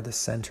myself are the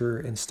center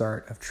and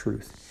start of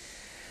truth.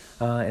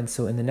 And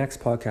so in the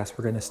next podcast,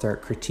 we're going to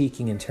start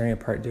critiquing and tearing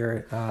apart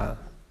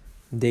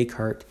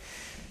Descartes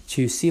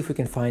to see if we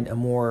can find a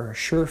more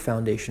sure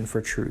foundation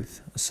for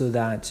truth, so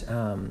that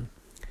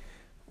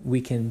we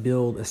can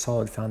build a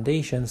solid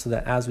foundation, so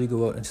that as we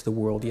go out into the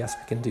world, yes,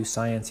 we can do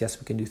science, yes,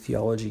 we can do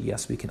theology,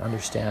 yes, we can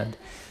understand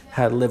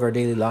how to live our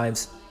daily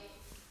lives.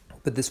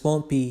 But this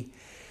won't be,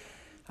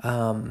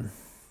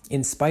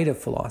 in spite of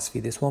philosophy,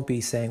 this won't be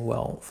saying,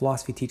 well,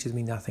 philosophy teaches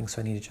me nothing,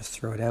 so I need to just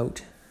throw it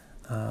out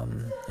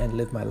and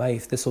live my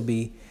life. This will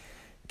be,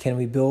 can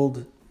we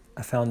build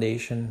a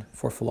foundation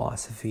for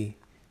philosophy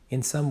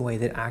in some way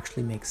that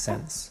actually makes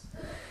sense?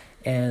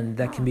 And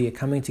that can be a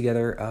coming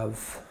together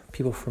of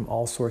people from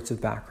all sorts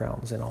of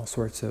backgrounds and all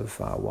sorts of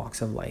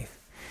walks of life.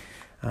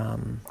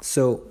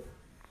 So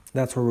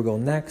that's where we'll go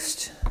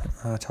next,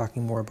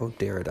 talking more about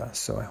Derrida.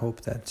 So I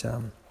hope that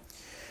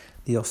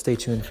you'll stay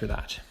tuned for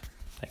that.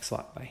 Thanks a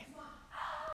lot. Bye.